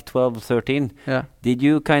were like 12, 13, did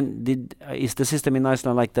you is the system in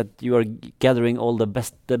Iceland like that? You are gathering all the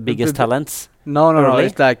biggest talents. No.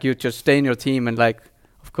 It's like you just stay in your team and like,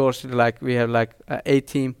 of course, like we have like A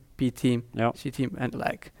team, B team, C team, and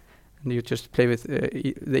you just play with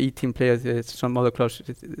the E team players. Some other clubs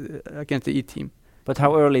against the E team. But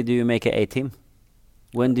how early do you make an A team?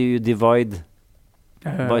 When do you divide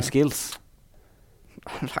by skills?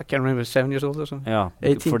 I can't remember, 7 years old or something. Ja,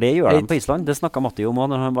 for det gjør de på Island. Det snakket Matti om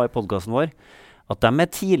når han var I podcasten vår. At de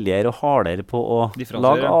tidligere og hardere på å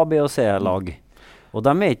lage A, B og C-lag. Og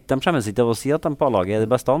de skjemmes ikke av å si at de på A-laget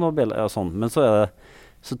det beste og sånn. Men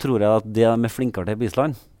så tror jeg at det de flinkere til på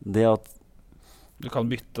Island, det at du kan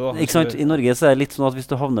bytte da. Ikke sant? I Norge så det litt sånn at hvis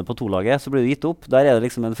du havner på 2-laget, så blir du gitt opp. Der det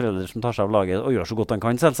liksom en forelder som tar seg av laget og gjør så godt han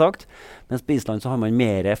kan, selvsagt. Mens på Island så har man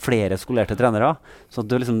flere skolerte trenere. Så at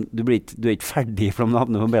du er ikke ferdig for om du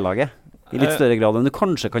havner på B-laget. I litt større grad enn du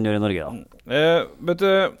kanskje kan gjøre I Norge da. But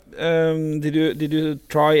did you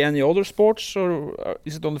try any other sports, or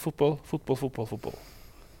is it only football?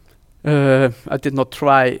 I did not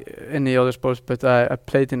try any other sports, but I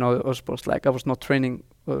played in other sports. Like I was not training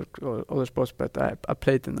other sports, but I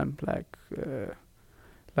played in them,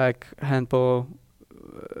 like handball,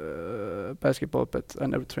 basketball, but I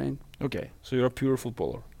never trained. Okay, so you're a pure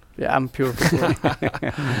footballer. Yeah, I'm pure footballer.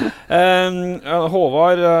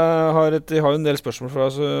 Håvard har jo en del spørsmål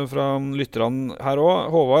fra lytterne her også.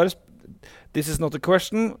 Håvard, this is not a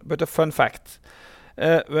question, but a fun fact.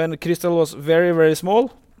 When Crystal was very, very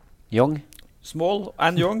small, small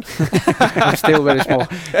and young. I'm still very small.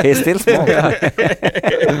 He's still small. Det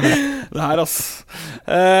her, ass.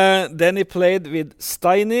 Then he played with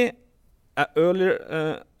Steini, an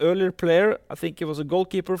earlier player. I think he was a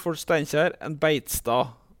goalkeeper for Steinkjer and Beitstad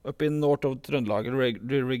up in north of Trøndelag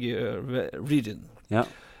region. Yeah.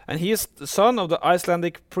 And he is the son of the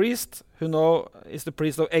Icelandic priest who now is the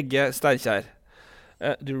priest of Egge Steinkjer.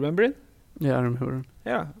 Do you remember him? Yeah, I remember him.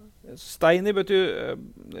 Yeah. Steini, but you...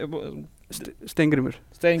 Steingrimur.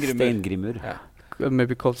 Steingrimur. Yeah.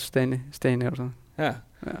 Maybe called Steini or something. Yeah.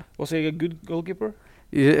 Was he a good goalkeeper?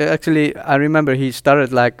 Actually, I remember he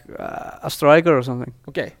started like a striker or something.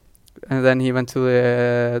 Okay. And then he went to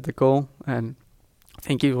the goal, and I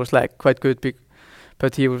think he was like quite good,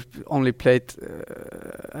 but he was only played.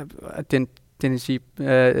 I didn't see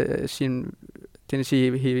he,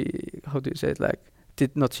 how do you say it, like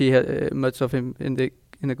did not see much of him in the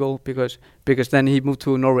goal because then he moved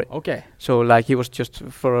to Norway. Okay. So like he was just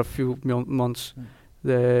for a few months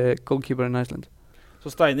the goalkeeper in Iceland. Så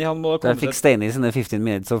Steini, han må komme Der fikk Steini sine 15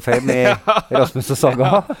 minutes of fame I Rasmus og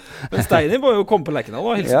Saga. Men Steini må jo komme på Lerkendal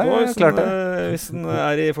og hilse på hvis han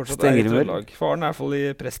fortsatt I Trøndelag. Faren I hvert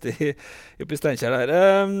fall prest oppe I Steinkjer der.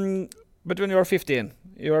 But when you are 15,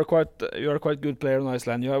 you are quite good player in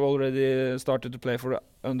Iceland. You have already started to play for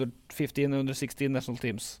under 15, under 16 national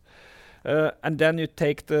teams. And then you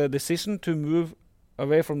take the decision to move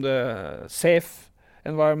away from the safe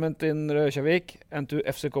environment in Reykjavik and to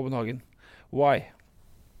FC Copenhagen. Why?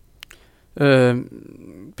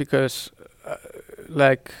 Because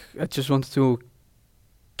like I just wanted to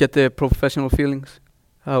get the professional feelings,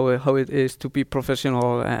 how it is to be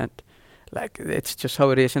professional, and like it's just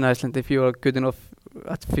how it is in Iceland. If you are good enough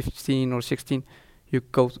at 15 or 16, you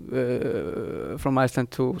go from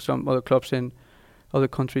Iceland to some other clubs in other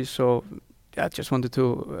countries. So I just wanted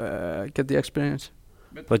to get the experience.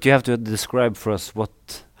 But you have to describe for us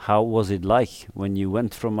how was it like when you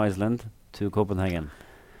went from Iceland to Copenhagen?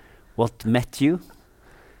 What met you?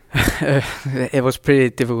 It was pretty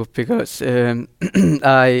difficult because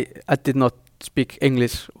I did not speak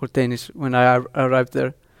English or Danish when I arrived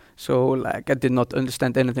there, so like I did not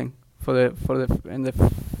understand anything for the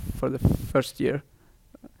first year.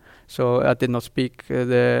 So I did not speak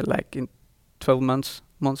in 12 months,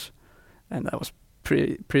 and that was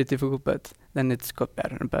pretty difficult. But then it's got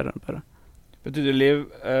better and better and better. But did you live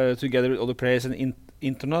together with other players in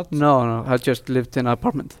internat? No, I just lived in an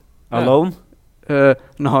apartment. Alone?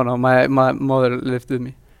 No, my mother lived with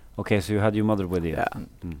me. Okay, so you had your mother with you. Yeah.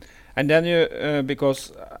 And then you,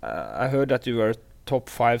 because I heard that you were top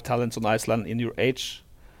 5 talents on Iceland in your age,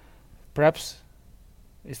 perhaps?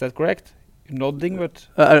 Is that correct? You're nodding, but...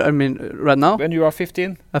 I mean, right now? When you are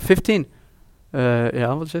 15? 15? Yeah,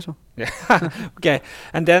 I would say so. Yeah. Okay,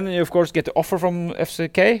 and then you of course get the offer from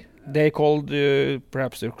FCK. They called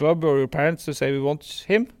perhaps your club or your parents to say we want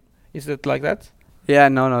him. Is it like that? Yeah,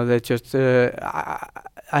 no. They just I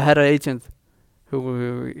had an agent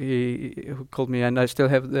who called me, and I still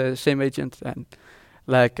have the same agent, and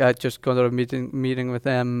like I just got a meeting with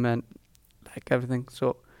them and like everything.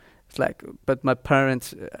 So it's like, but my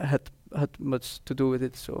parents had much to do with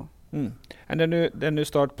it. So. And then you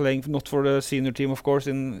start playing not for the senior team, of course,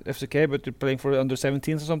 in FCK, but you're playing for under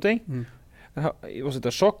 17s or something. Was it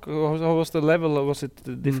a shock? How was the level? Was it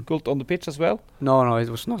difficult on the pitch as well? No, it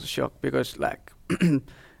was not a shock because, like, I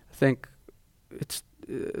think it's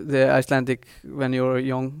the Icelandic. When you're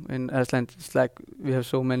young in Iceland, it's like we have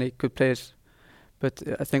so many good players, but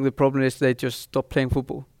I think the problem is they just stop playing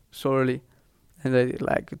football so early, and they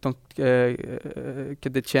like don't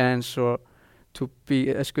get the chance or to be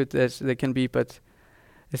as good as they can be. But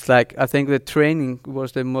it's like I think the training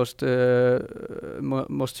was the most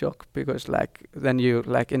shock because like then you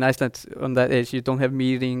like in Iceland on that age you don't have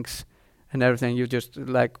meetings and everything. You just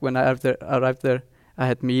like when I arrived there I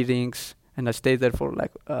had meetings and I stayed there for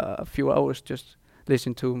like a few hours just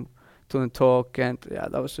listening to them talk, and yeah,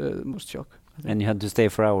 that was the most shock. And you had to stay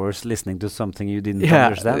for hours listening to something you didn't Yeah,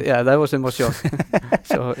 understand. yeah, that was the most shock.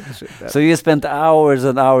 So, So you spent hours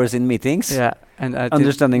and hours in meetings. yeah, and I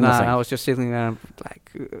Understanding didn't, nothing. I was just sitting there,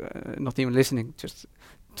 like not even listening, just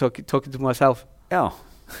talking to myself. Yeah.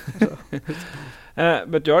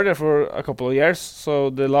 But you are there for a couple of years, so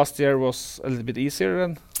the last year was a little bit easier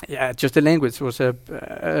then. Yeah, just the language was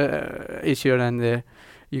easier, and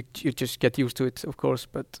you just get used to it, of course.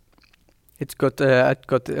 But it got I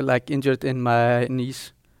got like injured in my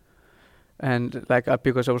knees, and like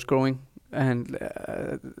because I was growing, and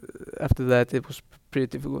after that it was pretty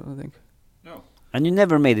difficult, I think. And you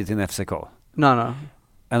never made it in FCK. No.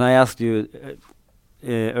 And I asked you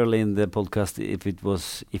early in the podcast if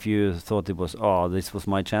you thought it was, this was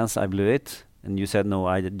my chance, I blew it, and you said no,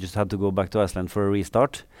 I just had to go back to Iceland for a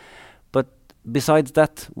restart. But besides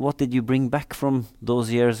that, what did you bring back from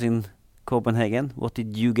those years in Copenhagen? What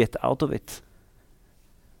did you get out of it?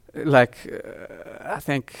 Like I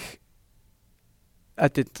think I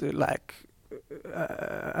did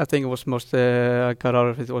I think it was most I got out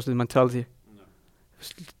of it was the mentality.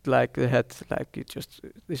 Like they had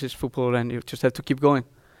this is football and you just have to keep going.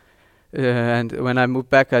 And when I moved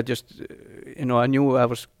back, I just I knew I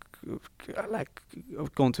was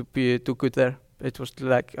going to do good there. It was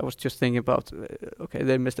like I was just thinking about okay,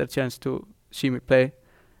 they missed their chance to see me play,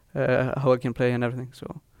 how I can play and everything.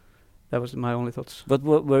 So that was my only thoughts. But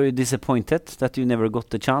were you disappointed that you never got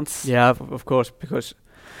the chance? Yeah, of course, because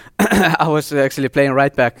I was actually playing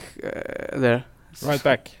right back there. Right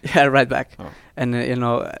back. Yeah, right back. Oh. And it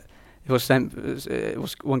was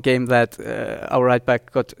one game that our right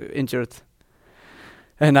back got injured,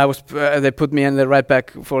 and I was they put me in the right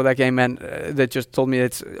back for that game, and they just told me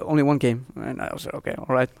it's only one game, and I was like, okay,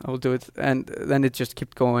 all right, I will do it. And then it just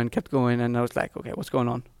kept going, and I was like, okay, what's going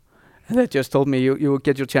on? And they just told me you will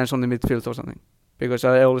get your chance on the midfield or something, because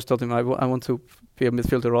I always told them I want to be a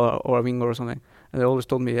midfielder or a winger or something, and they always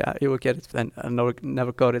told me you will get it, and I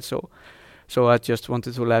never got it. So I just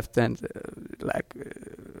wanted to left, and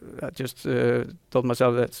I just told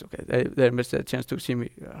myself that okay, they missed a chance to see me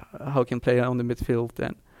how I can play on the midfield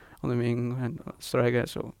and on the wing and striker.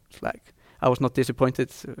 So it's like I was not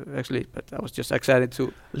disappointed actually, but I was just excited to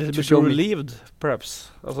A little to bit show me. relieved,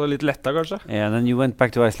 perhaps. Also litt letta, kanskje? Yeah, and then you went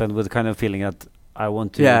back to Iceland with the kind of feeling that I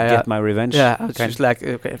want to Yeah, get my revenge. Yeah, I was kind just like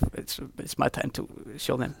okay, it's my time to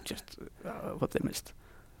show them just what they missed.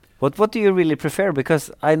 What do you really prefer?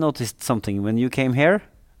 Because I noticed something when you came here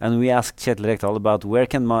and we asked Kjetil Rekdal about where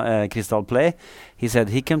can Kristall play. He said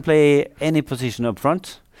he can play any position up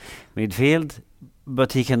front, midfield,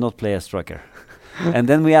 but he cannot play as striker. And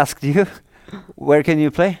then we asked you, where can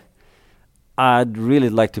you play? I'd really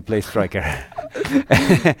like to play striker.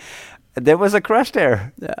 There was a crash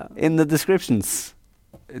there in the descriptions.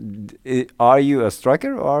 Are you a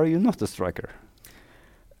striker or are you not a striker?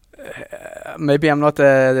 Maybe I'm not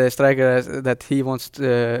the striker that he wants to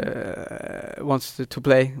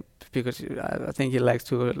play, because I think he likes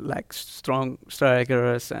to strong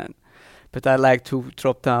strikers, but I like to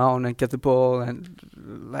drop down and get the ball and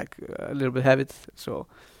like a little bit have it. So,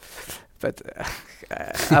 but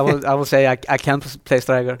I will say I can play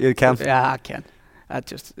striker. You can? Yeah, I can.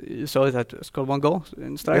 You saw it. I scored one goal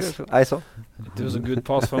in striker. Yes, so. I saw. It was a good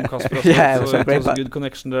pass from Kasper. Yeah, it was so a great a good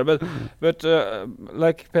connection there. But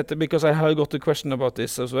like Petter, because I have got a question about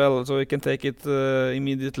this as well, so we can take it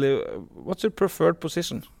immediately. What's your preferred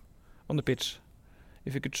position on the pitch?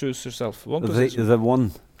 If you could choose yourself, one position. The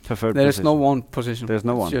one preferred There position. is no one position. There's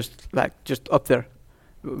no one. Just up there.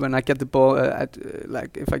 When I get the ball,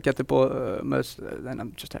 if I get the ball most, then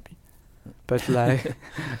I'm just happy. But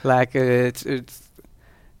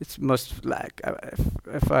it's most like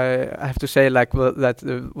if I have to say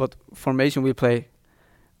what formation we play,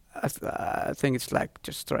 I think it's like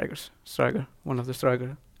just striker, one of the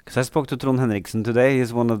striker. Because I spoke to Trond Henriksen today.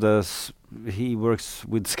 He's one of the he works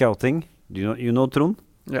with scouting. Do you know Trond?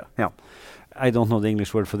 Yeah. I don't know the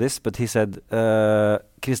English word for this, but he said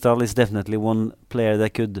Kristall is definitely one player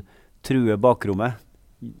that could true bakrommet.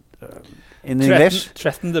 In English,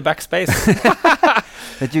 threaten the backspace.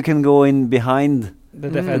 that you can go in behind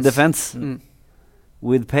the defense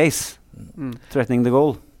with pace, threatening the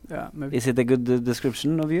goal. Yeah, maybe. Is it a good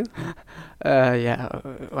description of you? Yeah,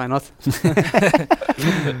 why not?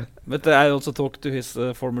 But I also talked to his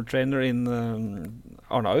former trainer in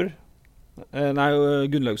Arnaur, now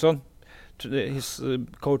Gunnlaugsson, his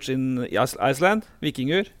coach in Iceland,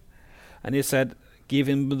 Vikingur, and he said, give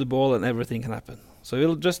him the ball and everything can happen. So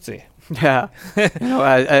we'll just see. Yeah,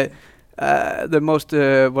 I the most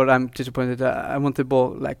what I'm disappointed. I want the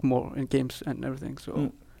ball like more in games and everything.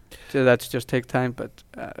 So So that's just take time, but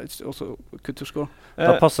it's also good to score.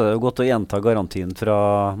 Da passer det jo godt å gjenta garantien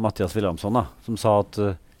fra Mathias Williamson, da, som sa at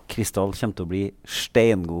Kristall kommer til å bli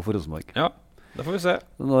steingod for Rosenborg. Ja, det får vi se.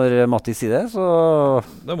 Når Matti sier det, så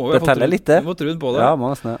det teller litt det. Vi må tro på det. Ja, må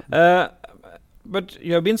nesten det. But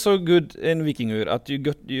you have been so good in Vikingur that you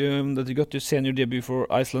got your senior debut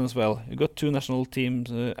for Iceland as well. You got 2 national teams,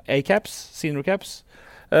 A caps, senior caps.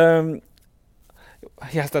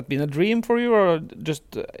 Has that been a dream for you, or is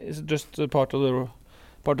it just a part of the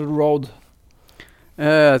road?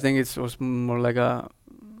 I think it was more like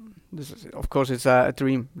of course, it's a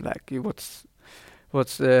dream. Like what's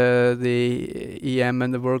the EM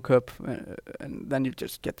and the World Cup, and then you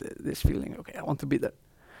just get this feeling. Okay, I want to be there.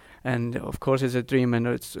 And of course, it's a dream, and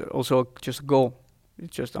it's also just a goal.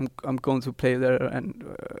 It's just I'm going to play there, and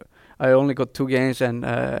I only got 2 games, and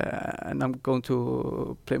I'm going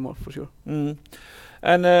to play more for sure. Mm.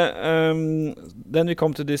 And then we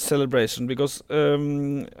come to this celebration, because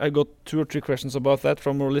I got 2 or 3 questions about that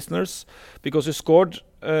from our listeners, because you scored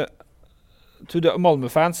to the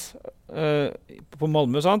Malmö-fans på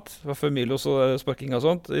Malmö, sant? For Familios og sparking og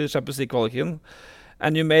sånt, I Champions League-kvaliken.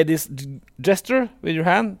 And you made this gesture with your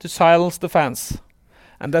hand to silence the fans.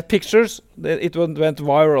 And that pictures, it went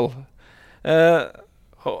viral.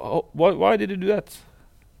 Why did you do that?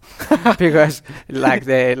 Because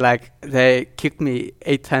they kicked me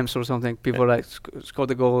 8 times or something. People scored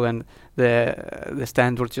the goal, and the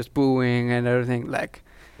stand were just booing and everything.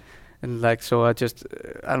 So I just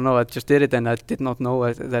I don't know. I just did it, and I did not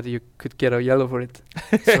know that you could get a yellow for it.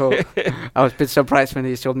 So I was a bit surprised when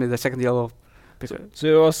he showed me the second yellow. So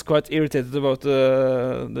you was quite irritated about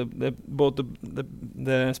both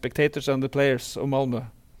the spectators and the players of Malmö.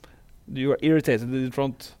 You were irritated in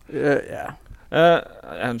front. Yeah.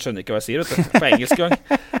 Jeg skjønner ikke hva jeg sier, vet du, på engelsk gang.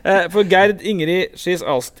 For Gerd Ingrid, she's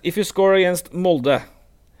asked, if you score against Molde,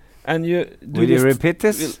 and you do Will you repeat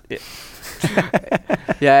this?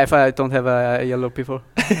 Yeah, if I don't have a yellow before,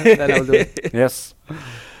 then I'll do it. Yes.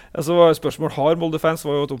 Altså, var spørsmål, har Molde-fans,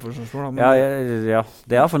 var jo et oppførsmål. Ja,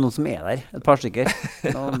 det for noen som der, et par stykker.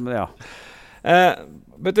 Ja.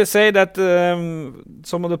 But they say that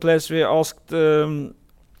some of the players we asked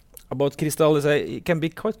about Kristall, they say he can be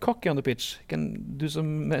quite cocky on the pitch. He can do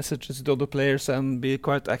some messages to other players and be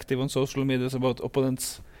quite active on social media about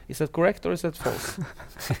opponents. Is that correct, or is that false?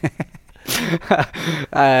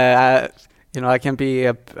 I can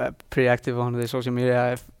be pretty active on the social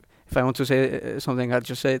media. If I want to say something, I'll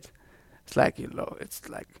just say it. It's like,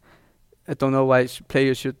 I don't know why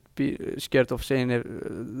players should be scared of saying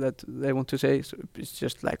that they want to say. So it's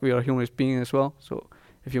just like we are human beings as well. So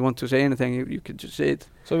if you want to say anything, you can just say it.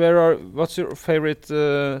 So what's your favorite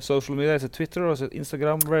social media? Is it Twitter or is it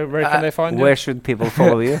Instagram? Where can they find you? Where should people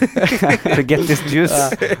follow you to get this juice?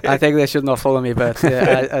 I think they should not follow me, but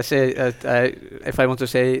I say if I want to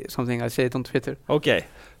say something, I say it on Twitter. Okay.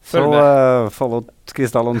 So follow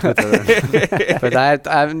Kristall on Twitter. But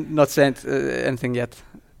I've not sent anything yet.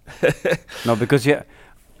 No, because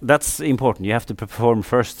that's important. You have to perform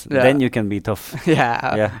first. Yeah. Then you can be tough.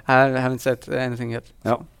 Yeah. I haven't said anything yet.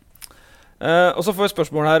 No. Og så får jeg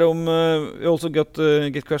spørsmål her om we also get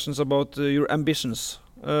questions about your ambitions.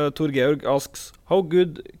 Tor Georg asks, how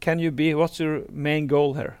good can you be? What's your main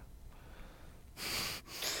goal here?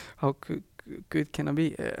 How good can I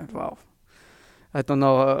be? Wow. I don't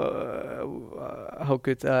know how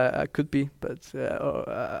good I could be, but or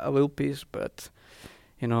I will be. But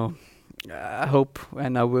I hope,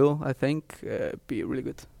 and I will. I think be really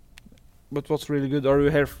good. But what's really good? Are you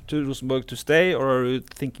here to Rosenborg to stay, or are you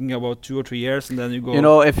thinking about 2 or 3 years and then you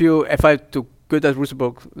go? If I do good at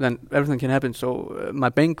Rosenborg, then everything can happen. So my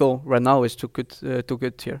main goal right now is to good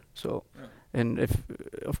here. So, and if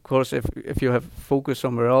you have focus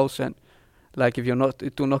somewhere else, and like if you're not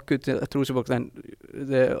good at Rosenborg, then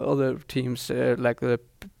the other teams like the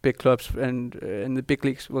big clubs and in the big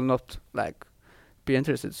leagues will not be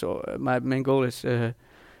interested. So my main goal is to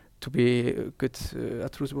be good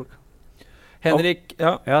at Rosenborg. Henrik,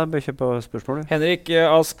 bør kjøpe spørsmålet. Henrik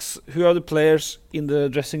asks, who are the players in the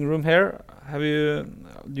dressing room here?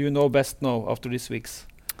 Do you know best now after these weeks?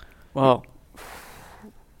 Wow,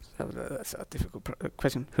 that's a difficult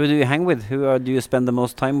question. Who do you hang with? Who do you spend the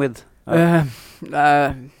most time with? I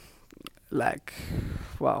like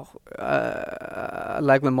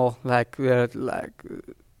them all. There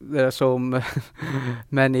are so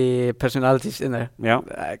many personalities in there. Yeah.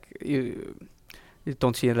 You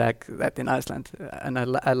don't see that in Iceland, and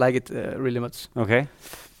I like it really much. Okay.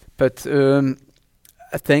 But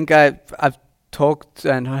I think I've talked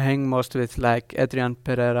and hang most with Adrian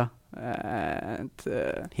Pereira, and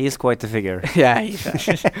He's quite a figure. yeah,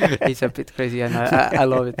 he's a bit crazy, and I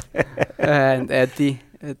love it. And Eddie,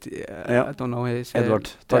 I don't know his Edward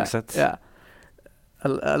Tagseth. Yeah,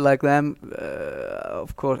 I like them.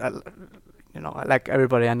 Of course, I like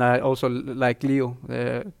everybody, and I also like Leo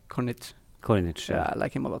Kornic. Kornic, Yeah, I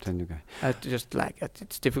like him a lot. I just like it.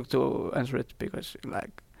 It's difficult to answer it because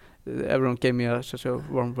everyone gave me such a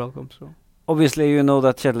warm welcome. So obviously, you know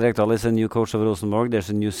that Kjetil Rekdal is a new coach of Rosenborg. There's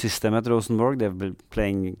a new system at Rosenborg. They've been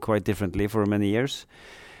playing quite differently for many years.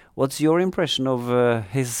 What's your impression of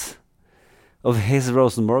his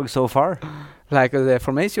Rosenborg so far? Like the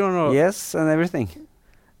formation, or yes, and everything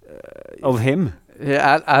of him.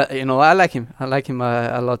 Yeah, I like him. I like him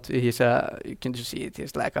a lot. He's you can just see it.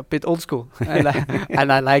 He's like a bit old school, and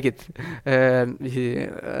I like it.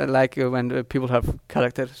 I like when people have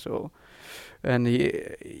character. So, and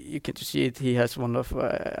you can just see it. He has one of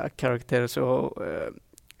a character. So,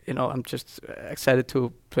 I'm just excited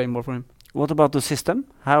to play more for him. What about the system?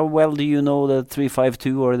 How well do you know the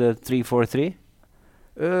 3-5-2 or the 3-4-3?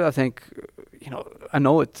 I think, I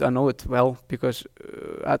know it well because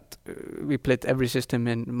we played every system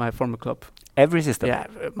in my former club. Every system? Yeah,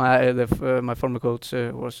 my former coach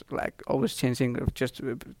was like always changing. Just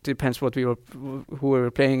depends who we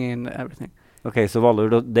were playing in, everything. Okay, so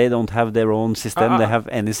Valur, they don't have their own system. They have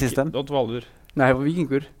any system. Don't Valur. No,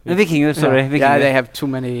 Vikingur. Vikingur, sorry. Vikingur. Yeah, they have too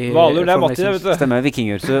many. Valur, det Matti, vet du. Stemmer,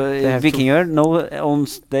 Vikingur. So Vikingur,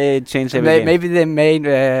 owns. They change every game. Maybe the main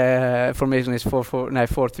formation is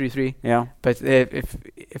 4-3-3. Yeah. But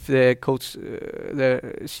if the coach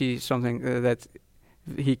sees something that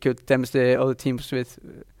he could damage the other teams with,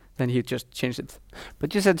 then he just changed it.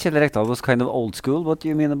 But you said Kjetil Rekdal was kind of old school. What do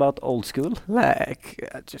you mean about old school?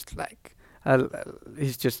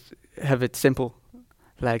 He's just have it simple.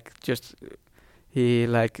 Just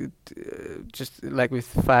like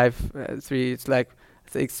with 5-3,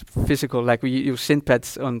 it's physical. Like we use shin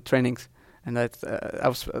pads on trainings, and that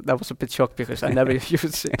was a bit shocked because I never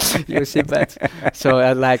use shin pads. So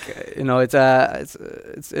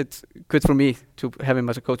it's good for me to have him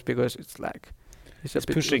as a coach because it's like he's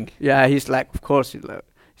pushing. Yeah, he's like, of course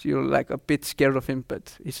you're like a bit scared of him,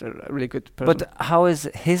 but he's a really good person. But how is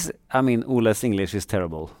his? I mean, Ole's English is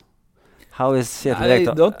terrible. How is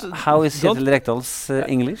Kjetil Rekdal's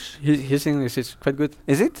English? His English is quite good.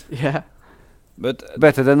 Is it? Yeah. But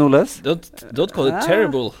better than Ole's? Don't call it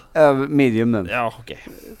terrible. Medium then. Yeah, okay.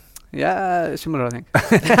 Yeah, similar, I think.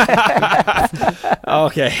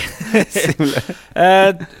 Okay. Similar.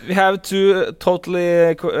 We have two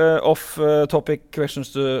totally off-topic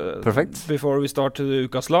questions before we start to the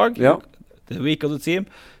Ukas lag. Yeah. The week of the team.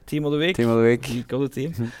 Team of the week. Team of the week. Week of the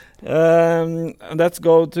team. And let's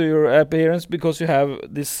go to your appearance because you have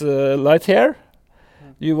this light hair.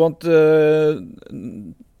 You want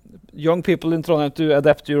young people in Trondheim to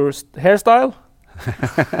adapt your hairstyle?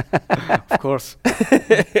 Of course.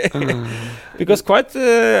 Because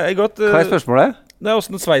I got Hva er spørsmålet? Det er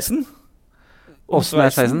åssen sveisen.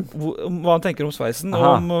 Sveisen? Hva han tenker om sveisen, og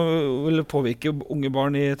om vil påvirke unge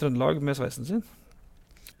barn I Trøndelag med sveisen sin.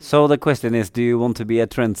 So the question is, do you want to be a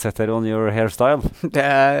trendsetter on your hairstyle?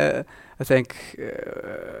 I think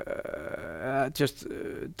just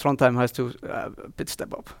Trondheim has to bit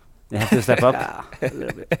step up. You have to step up? Yeah, a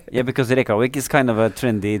little bit. Yeah, because Reykjavik is kind of a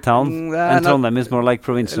trendy town, and Trondheim is more like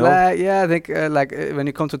provincial. Yeah, I think when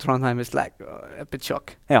you come to Trondheim, it's like a bit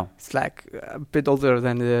shock. Yeah. It's like a bit older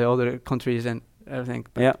than the other countries and everything.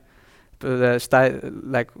 But yeah. But the style,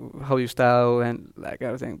 like how you style and like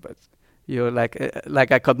everything, but you're like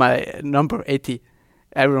I got my number 80.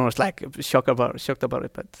 Everyone was like shocked about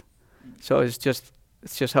it, but so it's just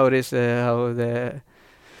how it is, how the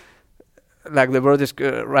world is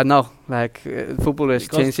right now. Like football is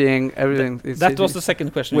changing everything. That was the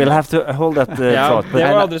second question. We'll have to hold that thought. Det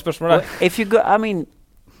var andre spørsmål. If you go, I mean,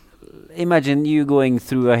 imagine you going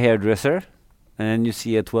through a hairdresser and you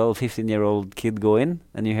see a 12-15-year-old kid go in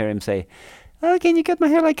and you hear him say, "Oh, can you cut my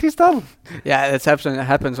hair like Kristall?" Yeah, that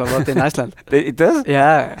happens a lot in Iceland. It does?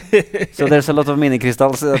 Yeah. So there's a lot of mini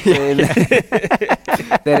Kristalls.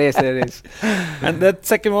 There is. And that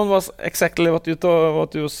second one was exactly what you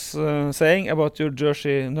was saying about your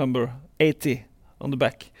jersey number 80 on the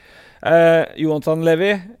back. Johan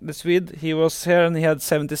Levi, the Swede, he was here and he had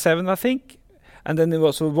 77, I think. And then it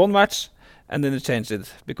was one match, and then he changed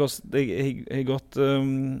it because he got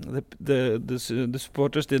the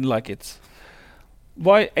supporters didn't like it.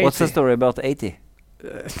 Why 80? What's the story about 80?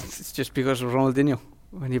 It's just because of Ronaldinho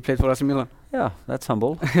when he played for AC Milan. Yeah, that's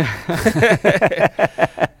humble.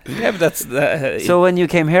 Yeah, but that's so when you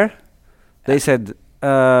came here, they said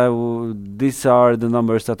these are the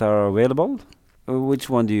numbers that are available. Which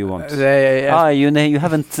one do you want? They You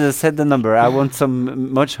haven't said the number. I want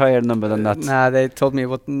some much higher number than that. Nah, they told me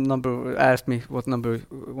what number. Asked me what number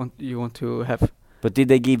you want to have. But did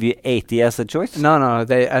they give you 80 as a choice? No.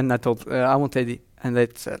 I told I want 80, and they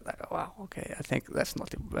said like, wow, okay, I think that's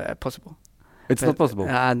not possible. It's not possible.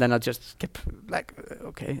 And then I just kept like,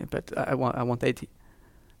 okay, but I want 80.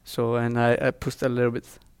 So and I pushed a little bit,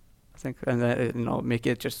 I think, and make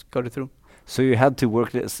it just got it through. So you had to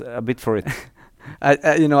work a bit for it.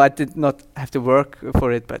 I did not have to work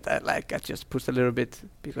for it, but I just pushed a little bit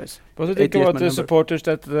because. What do you think about the supporters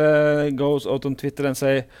that goes out on Twitter and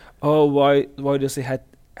say, "Oh, why does he have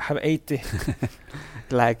 80?"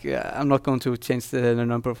 I'm not going to change the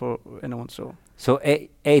number for anyone. So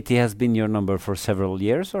 80 has been your number for several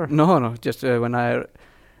years, or? No. Just when I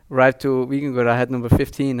arrived to Víkingur, I had number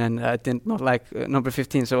 15, and I did not like number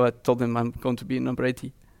 15, so I told them I'm going to be number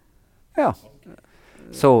 80. Yeah.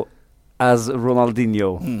 So. As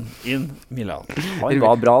Ronaldinho in Milan. Han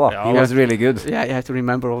var bra da. He was really good. Yeah, you have to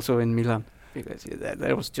remember also in Milan because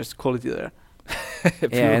there was just quality there.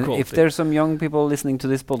 And if there's some young people listening to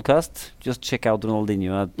this podcast, just check out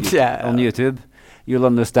Ronaldinho on YouTube. You'll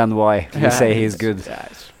understand why you say he's good. Yeah,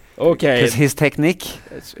 okay. Because his technique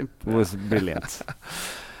was brilliant.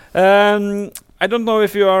 I don't know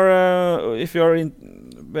if you are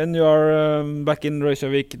when you are back in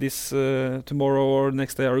Reykjavik this tomorrow or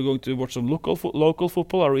next day. Are you going to watch some local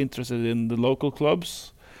football? Are you interested in the local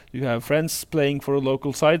clubs? Do you have friends playing for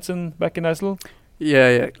local sides back in Iceland?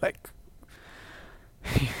 Yeah. Like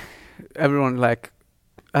everyone, like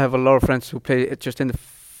I have a lot of friends who play just in the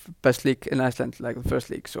best league in Iceland, like the first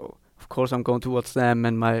league. So of course I'm going to watch them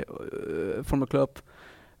and my former club.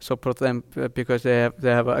 Support them because they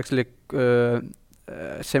have actually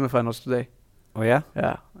semifinals today. Oh yeah?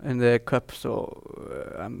 Yeah, in the cup. So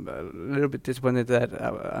I'm a little bit disappointed that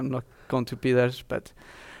I'm not going to be there. But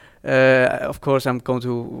of course I'm going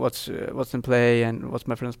to watch them play and watch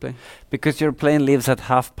my friends play. Because your plane leaves at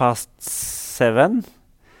 7:30,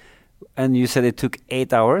 and you said it took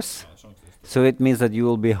 8 hours. So it means that you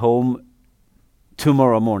will be home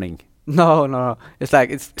tomorrow morning. No. It's like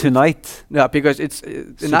it's tonight. Yeah, because it's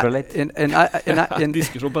super late. In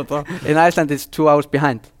Iceland, it's 2 hours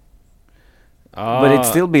behind. But it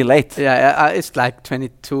still be late. Yeah, it's like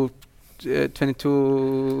 22.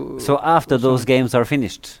 So after those games are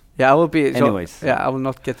finished. Yeah, I will be. Anyways. I will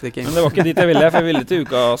not get the game. Men det var ikke dit jeg ville, for jeg ville til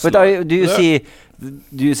ukas. But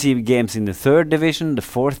do you see games in the 3rd division, the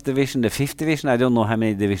 4th division, the 5th division? I don't know how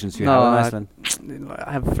many divisions you have in Iceland.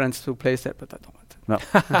 I have friends who play there, but I don't. No.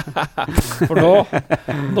 For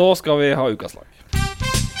nå skal vi ha ukas lag.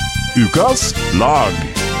 Ukas lag.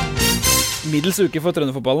 Middels uke for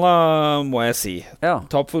trønderfotballen da, må jeg si. Ja.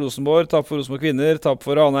 Tap for Rosenborg, tap for Rosenborg kvinner, tap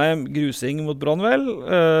for Ranheim, grusing mot Brannvel,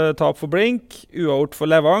 tap for Blink, uavgjort for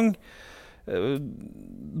Levang.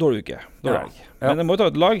 Dårlig uke. Dårlig helg. Men jeg må jo ta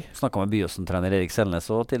ut lag. Snakket med Byåsen-trener Erik Selnes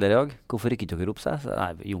også tidligere i dag. Hvorfor ikke dere opp seg?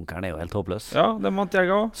 Nei, Junkeren er jo helt håpløs. Ja, det vant jeg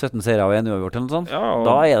også. 17 serier og 1 uavgjort eller noe sånt. Ja,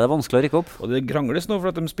 da er det vanskelig å rykke opp. Og det krangles nå for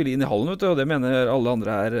at de spiller inn i hallen, vet du, og det mener alle andre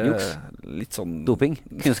er litt sånn... Doping.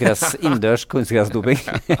 Innendørs kunstgressdoping.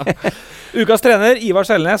 Ukas trener, Ivar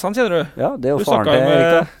Selnes, han kjenner du? Ja, det er jo faren til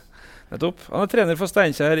Erik da. Nettopp. Han er trener for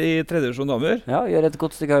Steinkjer i 3. divisjon damer. Ja, gjør et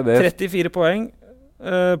godt stykke arbeid. 34 poeng.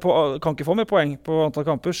 Kan ikke få med poeng på antall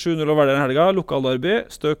kamper. 7-0 over den helga. Lokalderby.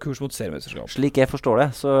 Stø kurs mot seriemesterskap. Slik jeg forstår det,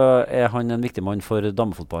 så er han en viktig mann for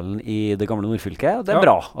damefotballen i det gamle Nordfylket. Det er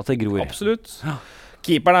bra at det gror. Absolutt.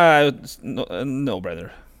 Keeperen er jo en no-brainer.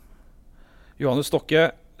 Johannes Stokke,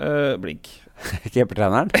 Blink.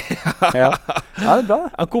 Keepertreneren? Ja, det er bra.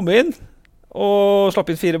 Han kom inn og slapp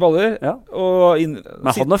inn 4 baller. Ja. Men han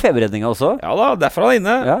hadde noen feberredninger også. Ja da, derfor er han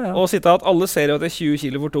inne. Ja. Og sitte at alle ser jo at det er 20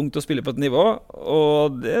 kilo for tungt å spille på et nivå,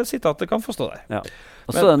 og det sitter at det kan forstå der. Ja.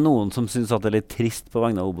 Og så er det noen som synes at det er litt trist på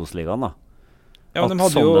vegne av Obos-ligaen da. Ja, at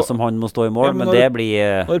sånne som han må stå i mål, men det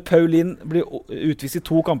blir... Når Paulin blir utvist i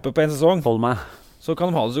 2 kamper på en sesong, hold meg, så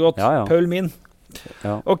kan de ha det så godt. Ja. Paul Min.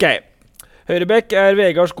 Ja. Ok. Høyrebekk er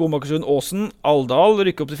Vegard Skomakersund Aasen. Aldal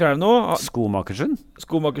rykker opp til 4. nå. Skomakersund?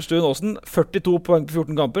 Skomakersund Aasen. 42 poeng på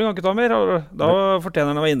 14 kamper. Kan ikke ta mer. Da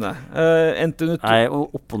fortjener han å være inne. Nei,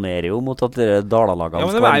 opponerer jo mot at Dalalagene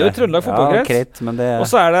skal være. Ja, men det er jo Trøndelag fotballkrets. Ja, og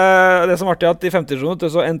så er det som artig at i 50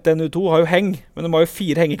 divisjonen, så NTNU2 har jo heng, men de har jo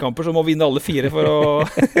 4 hengekamper, så må vinne alle 4 for å...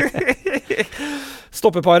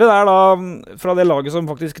 Stoppeparet er da fra det laget som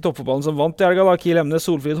faktisk toppfotballen som vant i helga, da, Kiel Emnes,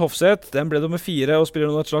 Solfrid Hofseth. Den ble nummer 4 og spiller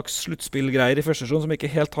noen et slags sluttspillgreier i første sesjon som ikke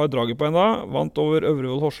helt har draget på enda. Vant over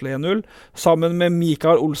Øvrevoll Horsle 1-0. Sammen med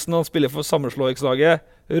Mikael Olsen, han spiller for sammenslåingslaget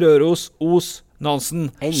Røros, Os, Nansen.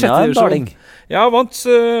 Enda en darling. Ja, vant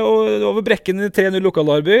over Brekken i 3-0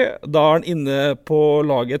 lokalderby. Da er han inne på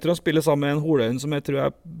laget. Jeg tror han spiller sammen med en Holøyen som jeg tror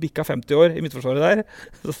er bikka 50 år i midtforsvaret der.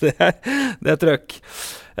 Så det er trøkk.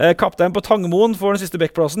 Kaptein på Tangmoen for den siste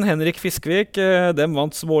bekkplassen, Henrik Fiskvik. Dem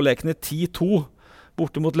vant smålekene 10-2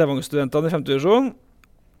 borte mot Levanger-studentene i 5. divisjon.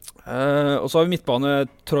 Og så har vi midtbane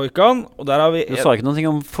Troikan, og der har vi... Du sa ikke noe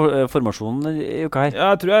om formasjonen i uka her? Ja,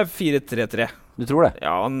 jeg tror det er 4-3-3. Du tror det?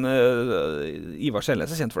 Ja, Ivar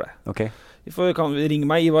Skjelles er kjent for det. Ok. Kan ringe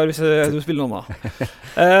meg, Ivar, hvis du spiller noen da.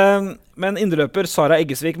 Men indreløper Sara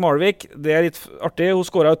Eggesvik Malvik, det er litt artig. Hun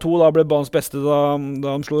skåret jo 2, da ble banens beste da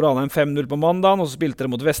de slo Ranheim 5-0 på mandagen, og så spilte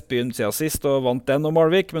de mot Vestbyen siden sist og vant den og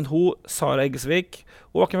Malvik. Men Sara Eggesvik,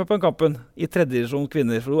 hun var ikke med på den kampen i 3. divisjon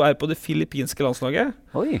kvinner, for hun er på det filippinske landslaget.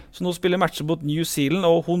 Oi. Så nå spiller matcher mot New Zealand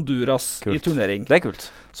og Honduras i turnering. Det er kult.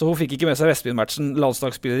 Så hun fikk ikke med seg Vestbyen-matchen,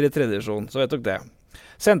 landslagsspiller i 3. divisjon, så vet dere det.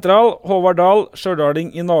 Sentral, Håvard Dahl, Stjørdal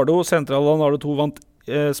i Nardo. Sentral og Nardo 2 vant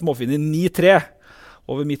småfinne 9-3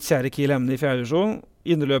 over mitt kjære Kiel Emne i 4. divisjon.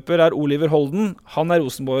 Inneløper er Oliver Holden. Han er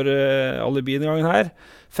Rosenborg-alibien i gangen her.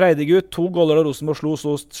 Freidegutt, 2 goller da Rosenborg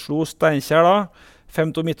slo Steinkjer da.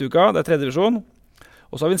 5-2 midtuka, det er 3. divisjon.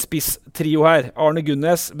 Og så har vi en spiss-trio her. Arne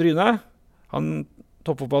Gunnes, Bryne. Han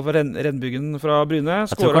toppfotball for Rennbyggen fra Bryne.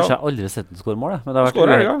 Jeg tror kanskje jeg aldri har sett den skåremål, men det har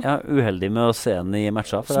vært uheldig med å se den i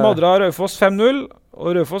matcher. Smadra Raufoss 5-0,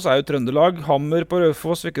 og Raufoss er jo Trøndelag. Hammer på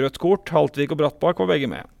Raufoss fikk rødt kort. Haltvik og Brattbakk var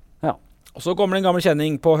begge med. Ja. Og så kommer det en gammel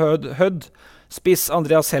kjenning på Hødd. Spiss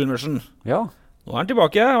Andreas Helmersen. Ja. Nå er han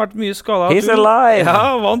tilbake, har vært mye skadet. He's alive!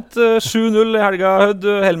 Ja, vant 7-0 i helga. Hødd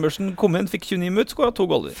Helmersen kom inn, fikk 29 minutter, skåret 2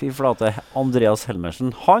 goller. Fy flate, Andreas Helmersen,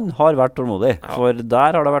 han har vært tålmodig. Ja. For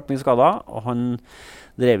der har det vært mye skader, og han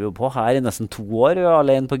drev jo på her i nesten 2 år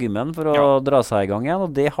alene på gymmen for å dra seg i gang igjen,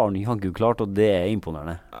 og det har han ikke klart, og det er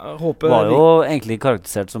imponerende. Var jo egentlig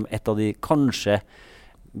karakterisert som et av de kanskje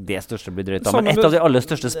det største blir drøyt, men et av de aller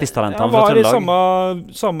største spisstalentene fra Trøndelag. Han var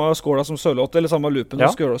i samme skåla som Sørloth, eller samme loopen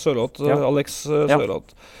som Sørloth, Alex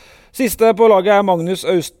Sørloth. Siste på laget er Magnus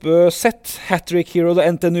Austbø Sett. Hat-trick hero da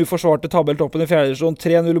NTNU forsvarte tabelltoppen i 4. divisjon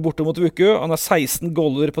 3-0 borte mot Vuku. Han har 16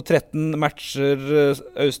 goller på 13 matcher.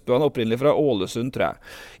 Austbø, han er opprinnelig fra Ålesund, tror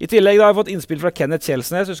jeg. I tillegg da har jeg fått innspill fra Kenneth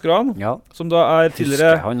Kjelsnes, husker du han? Ja. Som da er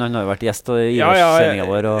tidligere... Han har jo vært gjest i Ivers-sendingen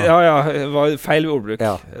vår. Og... Ja, var feil ordbruk.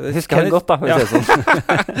 Ja. Husker han godt da, hvis det er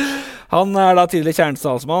sånn. Han er da tidligere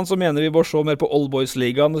kjernestalsmann, så mener vi bør se mer på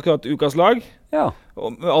Oldboys-ligaen. Det skal ha et ukas lag. Ja.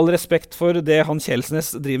 Og med all respekt for det han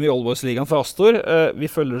Kjelsnes driver med i Oldboys-ligaen for Astor,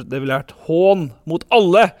 vi følger det ville vært hån mot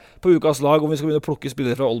alle på ukas lag om vi skal begynne å plukke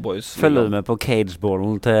spillere fra Oldboys. Følger du med på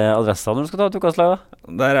cageballen til Adressa når du skal ta et ukas lag da?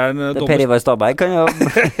 Der er det Per Ivar Stabæk kan jo...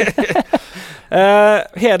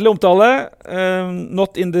 Hedelig omtale.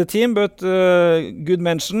 Not in the team, but good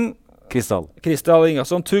mention. Kristal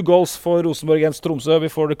Ingasson, 2 goals for Rosenborg against Tromsø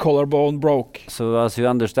before the collarbone broke. So as you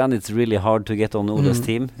understand, it's really hard to get on Oda's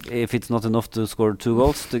team. If it's not enough to score 2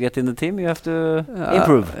 goals to get in the team, you have to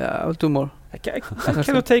improve. Yeah, I'll do more. I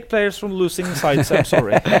cannot take players from losing sides, I'm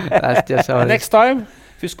sorry. That's just how Next time,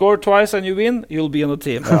 if you score twice and you win, you'll be on the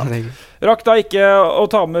team. Ja. Rakk da ikke å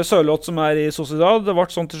ta med Sørloth som er i Sociedad. Det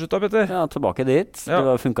ble sånn til slutt da, Petter. Ja, tilbake dit.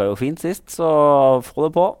 Det funket jo fint sist, så få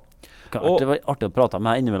det på. Det var artig å prate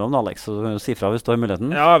med deg innimellom, Alex, så du kan jo si fra hvis du har muligheten.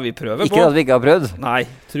 Ja, vi prøver ikke på. Ikke at vi ikke har prøvd. Nei,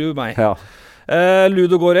 tro meg. Ja.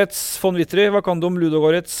 Ludogorets, von Wittry, hva kan du om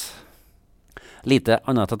Ludogorets? Lite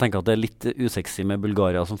annet at jeg tenker at det er litt usexy med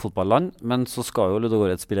Bulgaria som fotballland, men så skal jo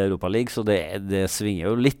Ludogorets spille Europa League, så det svinger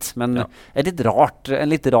jo litt. Men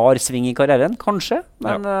en litt rar sving i karrieren, kanskje,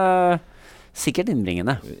 men sikkert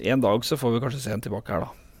innbringende. En dag så får vi kanskje se en tilbake her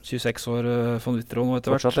da. 26 år von Wittry nå etter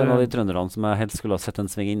hvert. Fortsatt en av de trønderne som jeg helst skulle ha sett en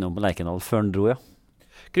sving innom på Lerkendal før han dro, ja.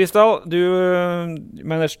 Kristal, du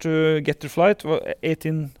managed to get your flight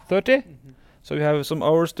 18:30, so you have some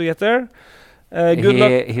hours to get there. Good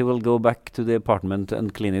luck. He will go back to the apartment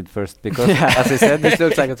and clean it first, because as I said, this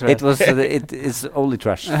looks like a trash. It is only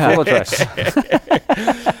trash, full of trash.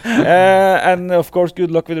 And of course, good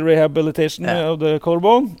luck with the rehabilitation of the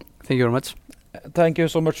collarbone. Thank you very much. Thank you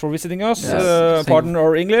so much for visiting us. Yes, pardon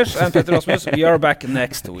our English. And Petter Rasmus, we are back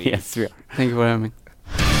next week. Yes, we are. Thank you for having me.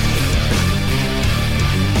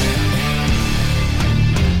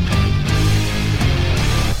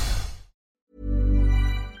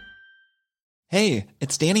 Hey,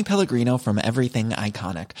 it's Danny Pellegrino from Everything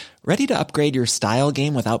Iconic. Ready to upgrade your style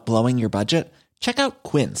game without blowing your budget? Check out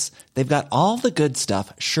Quince. They've got all the good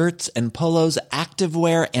stuff, shirts and polos,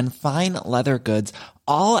 activewear, and fine leather goods,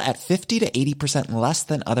 all at 50 to 80% less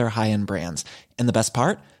than other high-end brands. And the best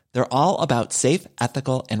part? They're all about safe,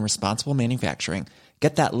 ethical, and responsible manufacturing.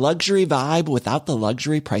 Get that luxury vibe without the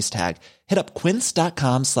luxury price tag. Hit up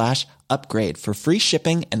quince.com/upgrade for free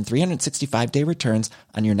shipping and 365-day returns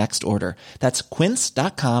on your next order. That's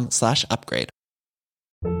quince.com/upgrade.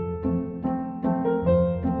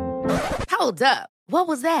 Hold up. What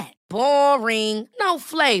was that? Boring. No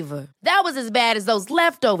flavor. That was as bad as those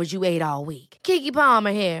leftovers you ate all week. Keke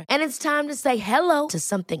Palmer here, and it's time to say hello to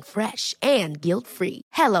something fresh and guilt-free.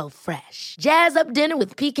 Hello Fresh. Jazz up dinner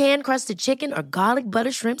with pecan-crusted chicken or garlic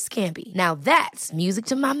butter shrimp scampi. Now that's music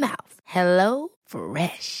to my mouth. Hello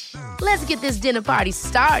Fresh. Let's get this dinner party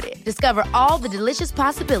started. Discover all the delicious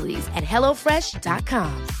possibilities at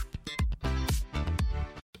hellofresh.com.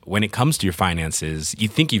 When it comes to your finances, you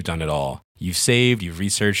think you've done it all. You've saved, you've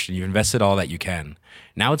researched, and you've invested all that you can.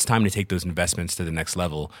 Now it's time to take those investments to the next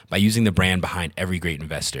level by using the brand behind every great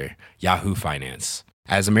investor, Yahoo Finance.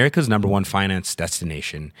 As America's #1 finance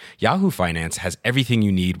destination, Yahoo Finance has everything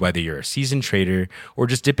you need, whether you're a seasoned trader or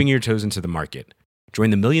just dipping your toes into the market. Join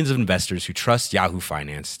the millions of investors who trust Yahoo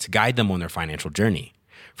Finance to guide them on their financial journey.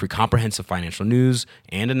 For comprehensive financial news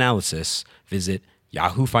and analysis, visit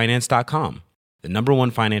yahoofinance.com, the #1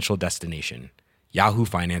 financial destination,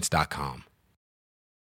 yahoofinance.com.